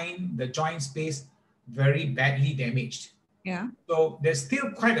don't find the joint space very badly damaged. Yeah. So there's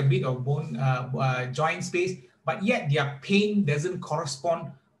still quite a bit of bone joint space, but yet their pain doesn't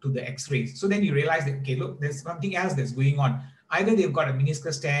correspond to the X-rays. So then you realize that, okay, look, there's something else that's going on. Either they've got a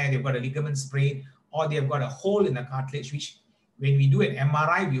meniscus tear, they've got a ligament sprain, or they've got a hole in the cartilage, which when we do an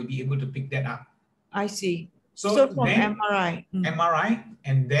MRI, we'll be able to pick that up. I see. So from then, MRI. MRI,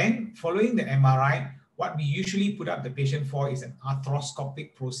 and then following the MRI, what we usually put up the patient for is an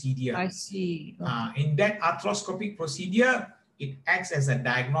arthroscopic procedure. I see. Okay. In that arthroscopic procedure, it acts as a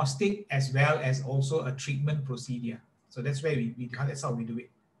diagnostic as well as also a treatment procedure. So that's where that's how we do it.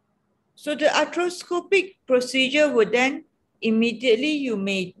 So the arthroscopic procedure would then immediately you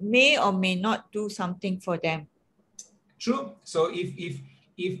may or may not do something for them. True. So if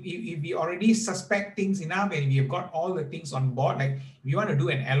we already suspect things enough and we have got all the things on board, like if you want to do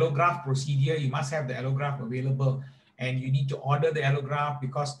an allograft procedure, you must have the allograft available, and you need to order the allograft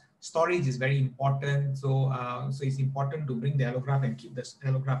because storage is very important. So it's important to bring the allograft and keep the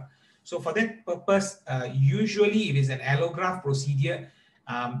allograft. So for that purpose, usually it is an allograft procedure.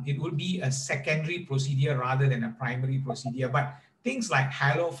 It would be a secondary procedure rather than a primary procedure. But things like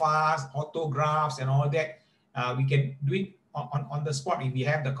hyalofast, autografts, and all that, we can do it on the spot. If we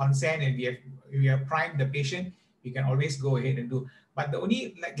have the consent and we have primed the patient, we can always go ahead and do. But the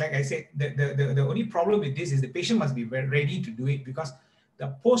only, like I said, the only problem with this is the patient must be very ready to do it, because the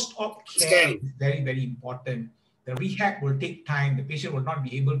post-op care is very, very important. The rehab will take time. The patient will not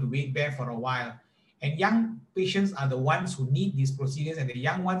be able to wait there for a while. And young patients are the ones who need these procedures, and the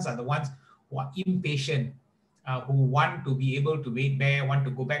young ones are the ones who are impatient, who want to be able to wait there, want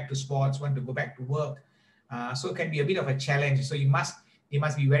to go back to sports, want to go back to work. So it can be a bit of a challenge. So they must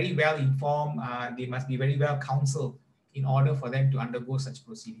be very well informed. They must be very well counseled in order for them to undergo such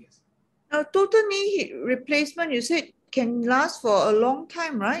procedures. Now, total knee replacement, you said, can last for a long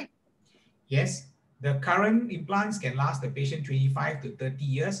time, right? Yes, the current implants can last the patient 25 to 30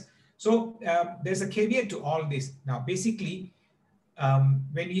 years. So there's a caveat to all this. Now, basically,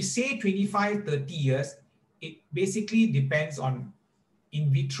 when we say 25, 30 years, it basically depends on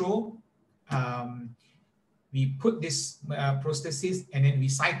in vitro. We put this prosthesis and then we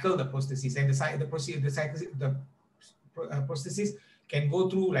cycle the prosthesis, and the prosthesis can go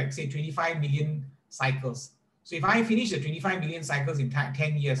through, like, say, 25 million cycles. So if I finish the 25 million cycles in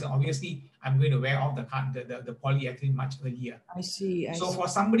 10 years, obviously I'm going to wear off the polyethylene much earlier. I see. So for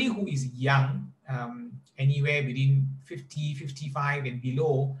somebody who is young, anywhere within 50, 55 and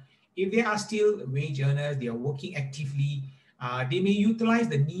below, if they are still wage earners, they are working actively, they may utilize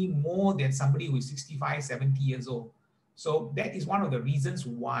the knee more than somebody who is 65, 70 years old. So that is one of the reasons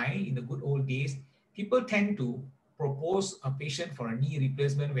why in the good old days, people tend to propose a patient for a knee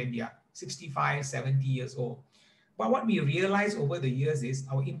replacement when they are 65, 70 years old. But what we realize over the years is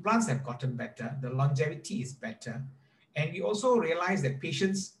our implants have gotten better, the longevity is better. And we also realize that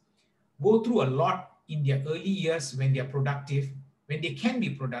patients go through a lot in their early years when they are productive, when they can be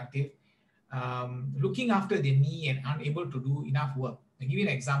productive, looking after their knee and unable to do enough work. I'll give you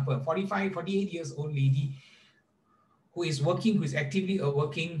an example. 45, 48 years old lady who is working, who is actively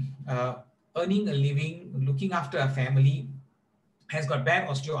working, earning a living, looking after a family, has got bad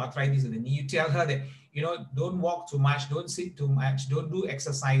osteoarthritis in the knee. You tell her that, don't walk too much, don't sit too much, don't do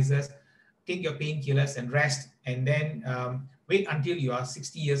exercises, take your painkillers and rest, and then wait until you are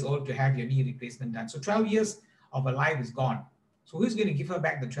 60 years old to have your knee replacement done. So 12 years of her life is gone. So who's going to give her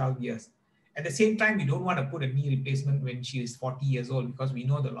back the 12 years? At the same time, we don't want to put a knee replacement when she is 40 years old because we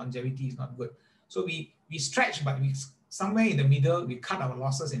know the longevity is not good. So we stretch, but we somewhere in the middle, we cut our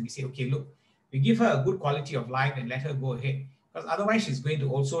losses and we say, okay, look, we give her a good quality of life and let her go ahead. Because otherwise she's going to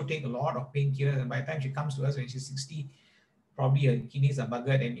also take a lot of painkillers, and by the time she comes to us when she's 60, probably her kidneys are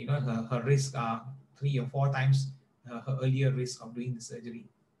buggered, and her risks are 3 or 4 times her earlier risk of doing the surgery.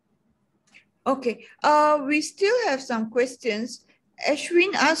 Okay, we still have some questions.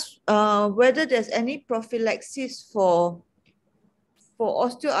 Ashwin asked whether there's any prophylaxis for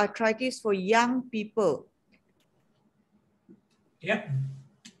osteoarthritis for young people. Yeah,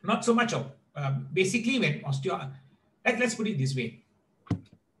 not so much of basically when let's put it this way.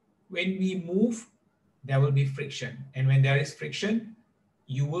 When we move, there will be friction. And when there is friction,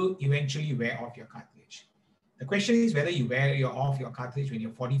 you will eventually wear off your cartilage. The question is whether you wear off your cartilage when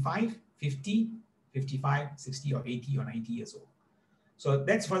you're 45, 50, 55, 60, or 80 or 90 years old. So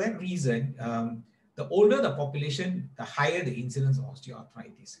that's for that reason, the older the population, the higher the incidence of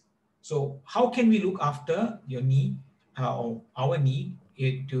osteoarthritis. So how can we look after your knee or our knee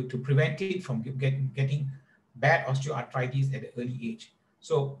to prevent it from getting bad osteoarthritis at an early age?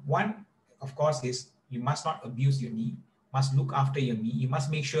 So one, of course, is you must not abuse your knee, must look after your knee. You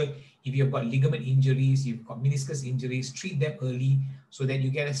must make sure if you've got ligament injuries, you've got meniscus injuries, treat them early so that you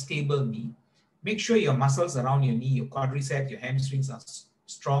get a stable knee. Make sure your muscles around your knee, your quadriceps, your hamstrings are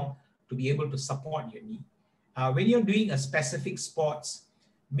strong to be able to support your knee. When you're doing a specific sports,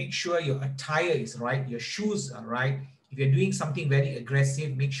 make sure your attire is right, your shoes are right. If you're doing something very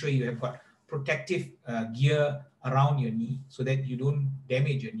aggressive, make sure you have got protective gear around your knee so that you don't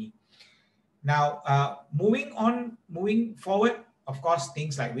damage your knee. Now, moving forward, of course,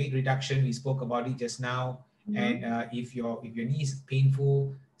 things like weight reduction, we spoke about it just now. And if your knee is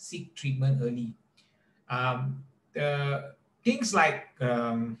painful, seek treatment early. The things like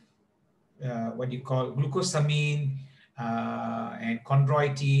what you call glucosamine and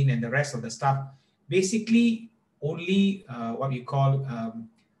chondroitin and the rest of the stuff, basically only what we call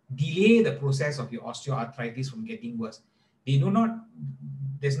delay the process of your osteoarthritis from getting worse. They do not.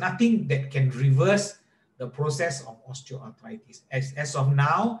 There's nothing that can reverse the process of osteoarthritis. As of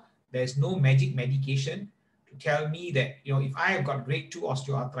now, there's no magic medication to tell me that, if I have got grade 2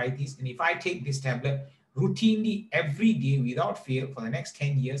 osteoarthritis and if I take this tablet routinely every day without fail for the next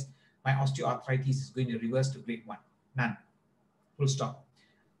 10 years, my osteoarthritis is going to reverse to grade 1. None. Full stop.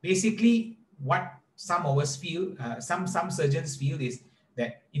 Basically, what some of us feel, some surgeons feel is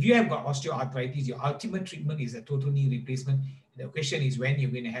that if you have got osteoarthritis, your ultimate treatment is a total knee replacement. The question is when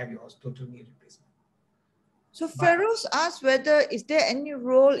you're going to have your total knee replacement. So Feroz asked whether is there any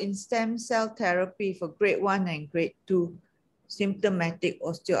role in stem cell therapy for grade 1 and grade 2 symptomatic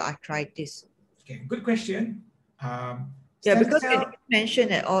osteoarthritis? Okay, good question. Because you didn't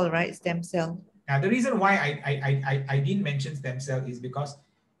mention at all, right? Stem cell. Now, the reason why I didn't mention stem cell is because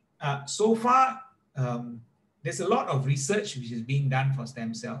so far there's a lot of research which is being done for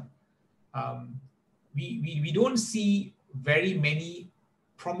stem cell. We don't see very many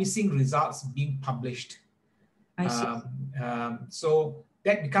promising results being published. I see. So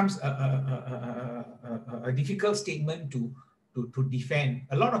that becomes a difficult statement to defend.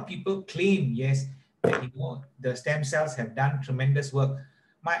 A lot of people claim, yes, that the stem cells have done tremendous work.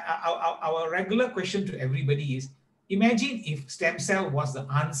 Our regular question to everybody is, imagine if stem cell was the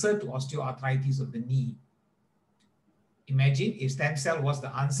answer to osteoarthritis of the knee. Imagine if stem cell was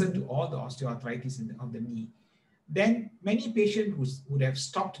the answer to all the osteoarthritis of the knee. Then many patients would have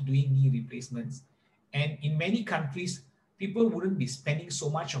stopped doing knee replacements. And in many countries, people wouldn't be spending so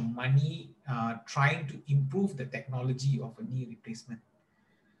much of money trying to improve the technology of a knee replacement.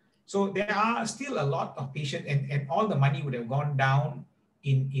 So there are still a lot of patients, and all the money would have gone down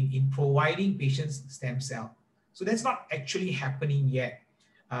in providing patients stem cell. So that's not actually happening yet.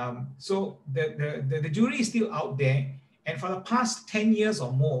 So the jury is still out there. And for the past 10 years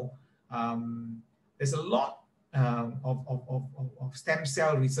or more, there's a lot of stem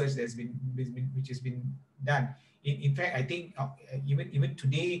cell research which has been done. In fact, I think even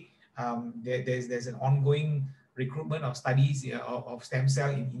today there's an ongoing recruitment of studies of stem cell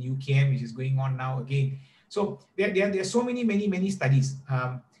in UKM, which is going on now again. So there are so many studies.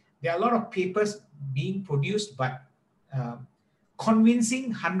 There are a lot of papers being produced, but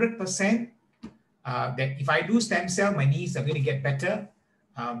convincing 100% that if I do stem cell, my knees are going to get better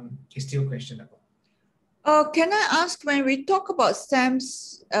is still questionable. Can I ask, when we talk about stem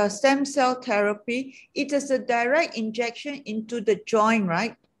cell therapy, it is a direct injection into the joint,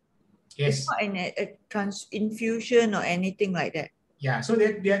 right? Yes. It's not a infusion or anything like that. Yeah, so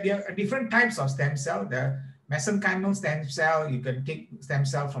there are different types of stem cell. The mesenchymal stem cell, you can take stem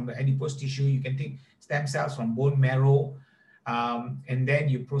cell from the adipose tissue, you can take stem cells from bone marrow, and then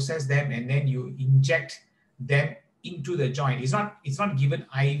you process them and then you inject them into the joint. It's not given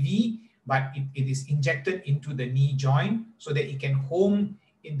IV, but it is injected into the knee joint so that it can home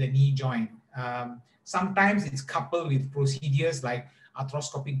in the knee joint. Sometimes it's coupled with procedures like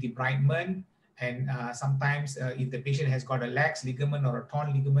arthroscopic debridement, and sometimes if the patient has got a lax ligament or a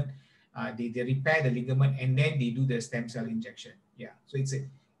torn ligament, they repair the ligament and then they do the stem cell injection. Yeah, so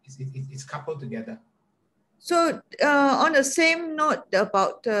it's coupled together. So on the same note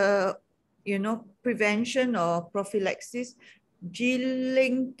about prevention or prophylaxis,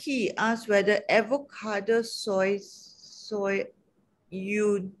 Jilinki asked whether avocado soy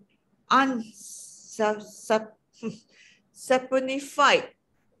saponified.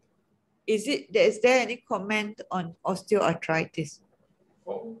 Is there any comment on osteoarthritis?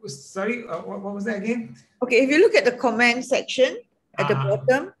 Oh, sorry, what was that again? Okay, if you look at the comment section, At the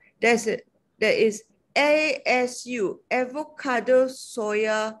bottom, there is ASU, avocado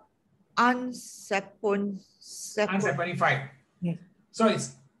soya unsaponified. Yes. So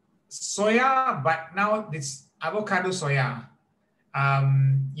it's soya, but now it's avocado soya.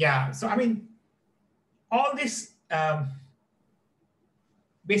 Yeah, so I mean, all this,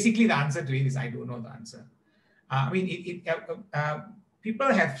 basically the answer to it is I don't know the answer. I mean, people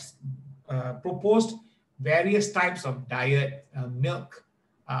have proposed various types of diet, milk.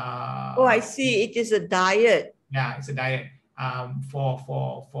 Oh, I see. It is a diet. Yeah, it's a diet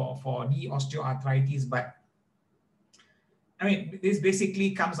for knee osteoarthritis, but I mean, this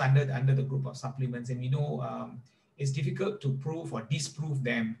basically comes under the group of supplements, and we know it's difficult to prove or disprove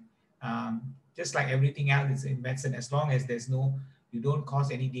them. Just like everything else in medicine, as long as you don't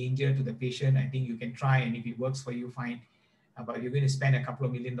cause any danger to the patient, I think you can try, and if it works for you, fine. But you're going to spend a couple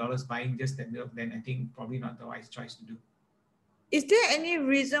of $1 million buying just that milk, then I think probably not the wise choice to do. Is there any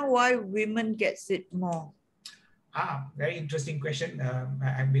reason why women gets it more? Very interesting question.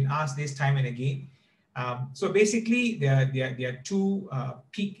 I've been asked this time and again. So basically, there are two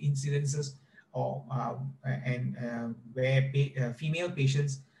peak incidences, where female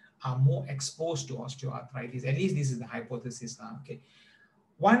patients are more exposed to osteoarthritis. At least this is the hypothesis. Okay.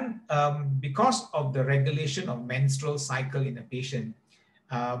 One, because of the regulation of menstrual cycle in a patient,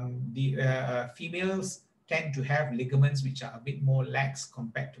 the females tend to have ligaments which are a bit more lax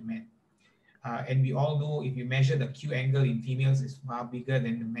compared to men. And we all know if you measure the Q angle in females, is far bigger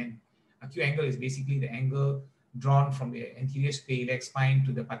than the men. A Q angle is basically the angle drawn from the anterior iliac spine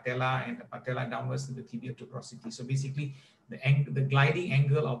to the patella, and the patella downwards to the tibial tuberosity. So basically, the gliding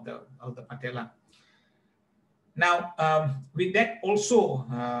angle of the patella. Now, with that also,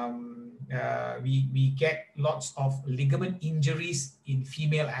 we get lots of ligament injuries in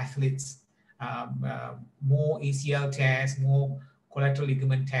female athletes, more ACL tears, more collateral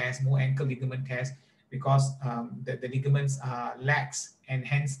ligament tears, more ankle ligament tears, because the ligaments are lax, and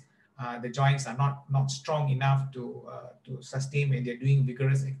hence the joints are not strong enough to sustain when they're doing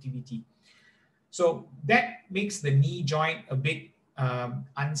vigorous activity. So that makes the knee joint a bit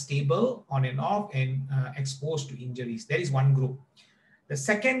unstable on and off, and exposed to injuries. That is one group. The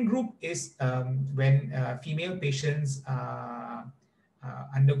second group is when female patients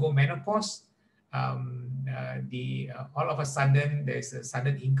undergo menopause. All of a sudden there's a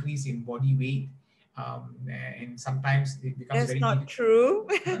sudden increase in body weight, and sometimes it becomes That's very not true.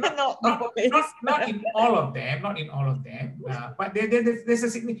 not in all of them, but there's a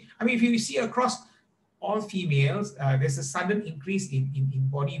significant. I mean, if you see across all females, there's a sudden increase in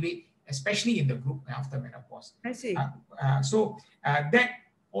body weight, especially in the group after menopause. I see. So that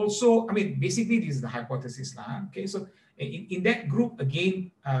also, I mean, basically this is the hypothesis. Okay, so in that group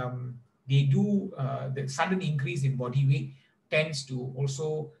again, they do the sudden increase in body weight tends to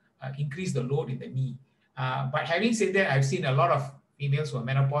also increase the load in the knee. But having said that, I've seen a lot of females who are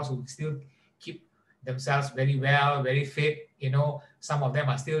menopause who still keep themselves very well, very fit. You know, some of them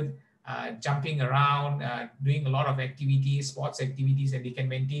are still jumping around, doing a lot of activities, sports activities, and they can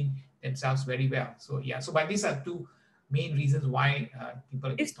maintain themselves very well. So yeah, but these are two main reasons why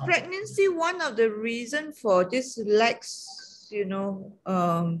people. Is pregnancy one of the reasons for this lax,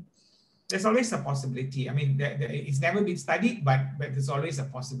 There's always a possibility. I mean, it's never been studied, but there's always a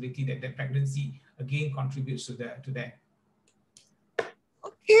possibility that the pregnancy again contributes to that.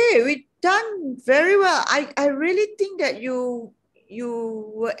 Okay, we've done very well. I really think that you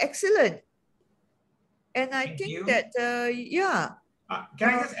were excellent, and I think that yeah. Can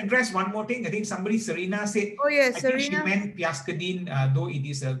I just address one more thing? I think Serena said. Oh yes, I think she meant piascadine, though it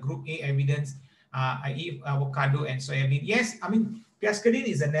is a group A evidence. I eat avocado and soybean. Yes, I mean,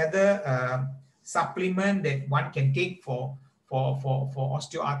 piascadine is another supplement that one can take for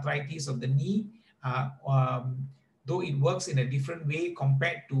osteoarthritis of the knee. Though it works in a different way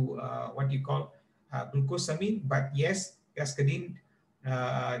compared to what you call glucosamine, but yes, piascadine.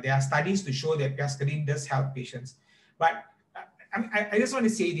 There are studies to show that piascadine does help patients. But I just want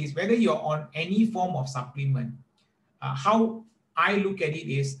to say this: whether you're on any form of supplement, how I look at it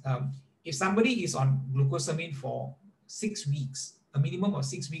is, if somebody is on glucosamine for 6 weeks, a minimum of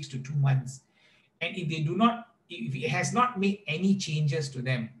 6 weeks to 2 months, and if it has not made any changes to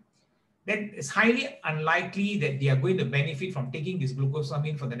them, then it's highly unlikely that they are going to benefit from taking this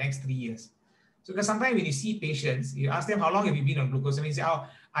glucosamine for the next 3 years. So because sometimes when you see patients, you ask them, how long have you been on glucosamine? They say, oh,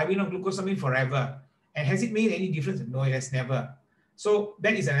 I've been on glucosamine forever. And has it made any difference? No, it has never. So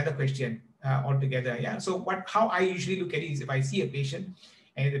that is another question altogether. Yeah. So how I usually look at it is, if I see a patient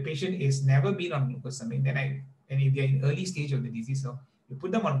and the patient is never been on glucosamine, and if they're in early stage of the disease, so you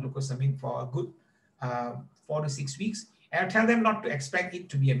put them on glucosamine for a good 4 to 6 weeks. And I tell them not to expect it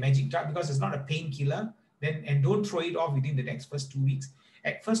to be a magic drug because it's not a painkiller. And don't throw it off within the next first 2 weeks.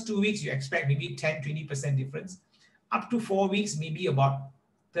 At first 2 weeks, you expect maybe 10-20% difference. Up to 4 weeks, maybe about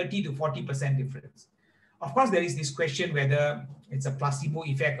 30 to 40% difference. Of course, there is this question whether it's a placebo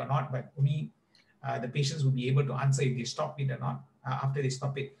effect or not, but only the patients will be able to answer if they stop it or not after they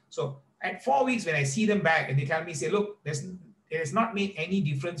stop it. So at 4 weeks, when I see them back and they tell me, say, look, it has not made any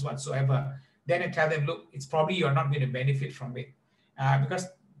difference whatsoever, then I tell them, look, it's probably you're not going to benefit from it. Because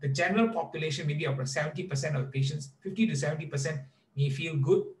the general population, maybe about 70% of the patients, 50 to 70% may feel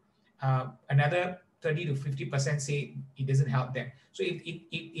good. Another 30 to 50% say it doesn't help them. So if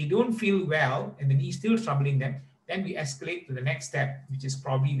they don't feel well and the knee is still troubling them, then we escalate to the next step, which is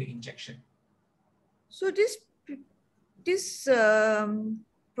probably the injection. So this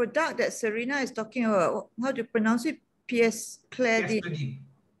product that Serena is talking about, how do you pronounce it? Piescladine.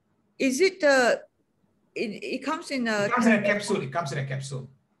 Is it it comes in a... It comes in a capsule. It comes in a capsule.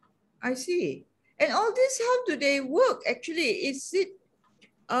 I see. And all this, how do they work actually? Is it,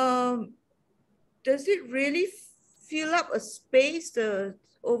 does it really fill up a space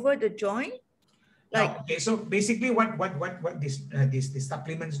over the joint? Like, no, okay, so basically what these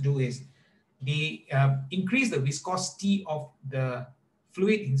supplements do is they increase the viscosity of the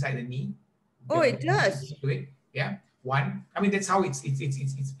fluid inside the knee. Oh, it does. Fluid, yeah. One, I mean, that's how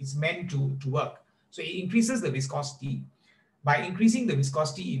it's meant to work. So it increases the viscosity. By increasing the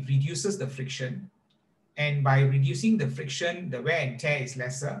viscosity, it reduces the friction. And by reducing the friction, the wear and tear is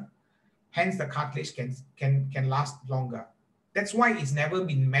lesser. Hence, the cartilage can last longer. That's why it's never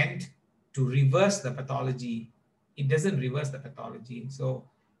been meant to reverse the pathology. It doesn't reverse the pathology. So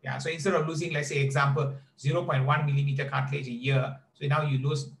yeah, so instead of losing, let's say, example, 0.1 millimeter cartilage a year, so now you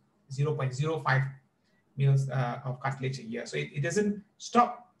lose 0.05 mils of cartilage a year. So it doesn't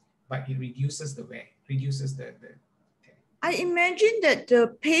stop, but it reduces the wear, reduces the I imagine that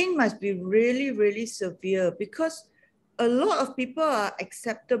the pain must be really, really severe because a lot of people are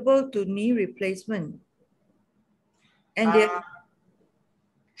acceptable to knee replacement. And they're...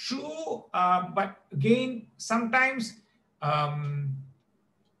 True, but again, sometimes, I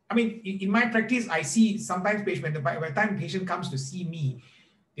mean, in my practice, I see sometimes patients, by the time patient comes to see me,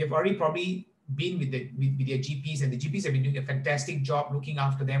 they've already probably been with their GPs, and the GPs have been doing a fantastic job looking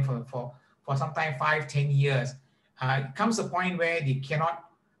after them for sometimes 5-10 years. It comes a point where they cannot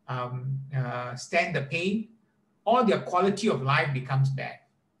stand the pain, or their quality of life becomes bad.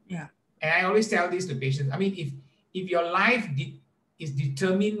 Yeah. And I always tell this to patients. I mean, if your life is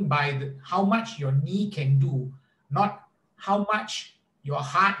determined by how much your knee can do, not how much your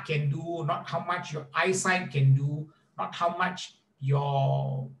heart can do, not how much your eyesight can do, not how much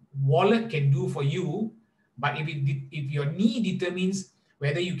your wallet can do for you, but if your knee determines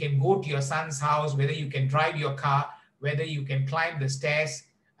whether you can go to your son's house, whether you can drive your car, whether you can climb the stairs,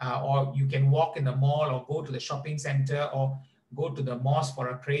 or you can walk in the mall or go to the shopping center or go to the mosque for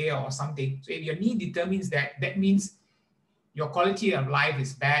a prayer or something. So if your knee determines that, that means your quality of life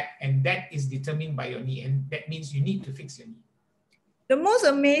is bad, and that is determined by your knee, and that means you need to fix your knee. The most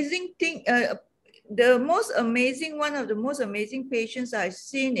amazing thing, one of the most amazing patients I've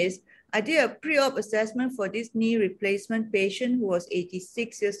seen is I did a pre-op assessment for this knee replacement patient who was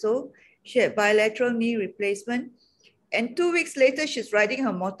 86 years old. She had bilateral knee replacement. And 2 weeks later, she's riding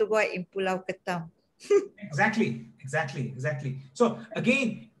her motorbike in Pulau Ketam. Exactly. So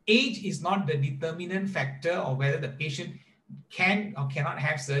again, age is not the determinant factor of whether the patient can or cannot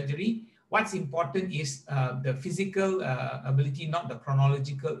have surgery. What's important is the physical ability, not the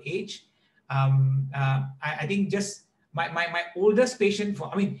chronological age. I think just my oldest patient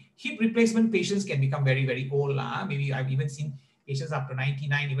hip replacement patients can become very, very old. Maybe I've even seen patients up to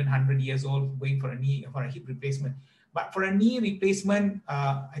 99, even 100 years old going for a hip replacement. But for a knee replacement,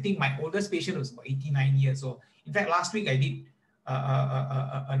 I think my oldest patient was about 89 years old. In fact, last week I did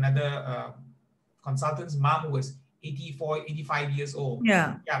another consultant's mom who was 84, 85 years old.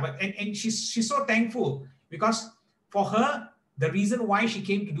 Yeah. But she's so thankful because for her, the reason why she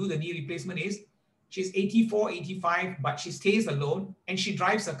came to do the knee replacement is she's 84, 85, but she stays alone and she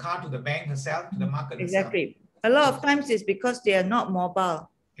drives a car to the bank herself, to the market herself. Exactly. A lot of times it's because they are not mobile.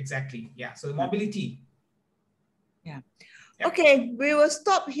 Exactly. Yeah. So the mobility. Yeah. Okay, we will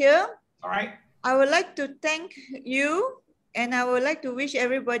stop here. All right. I would like to thank you, and I would like to wish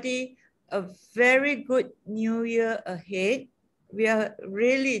everybody a very good new year ahead. We are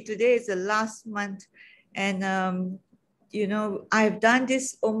really, today is the last month, and you know, I've done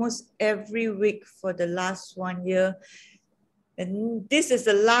this almost every week for the last 1 year, and this is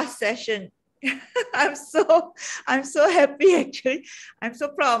the last session I'm so happy actually. I'm so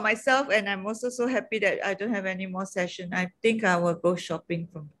proud of myself, and I'm also so happy that I don't have any more session. I think I will go shopping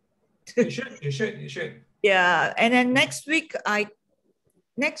from. You should. Yeah, and then next week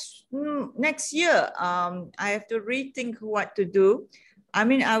next year I have to rethink what to do. I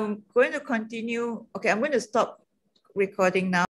mean, I'm going to continue. Okay, I'm going to stop recording now.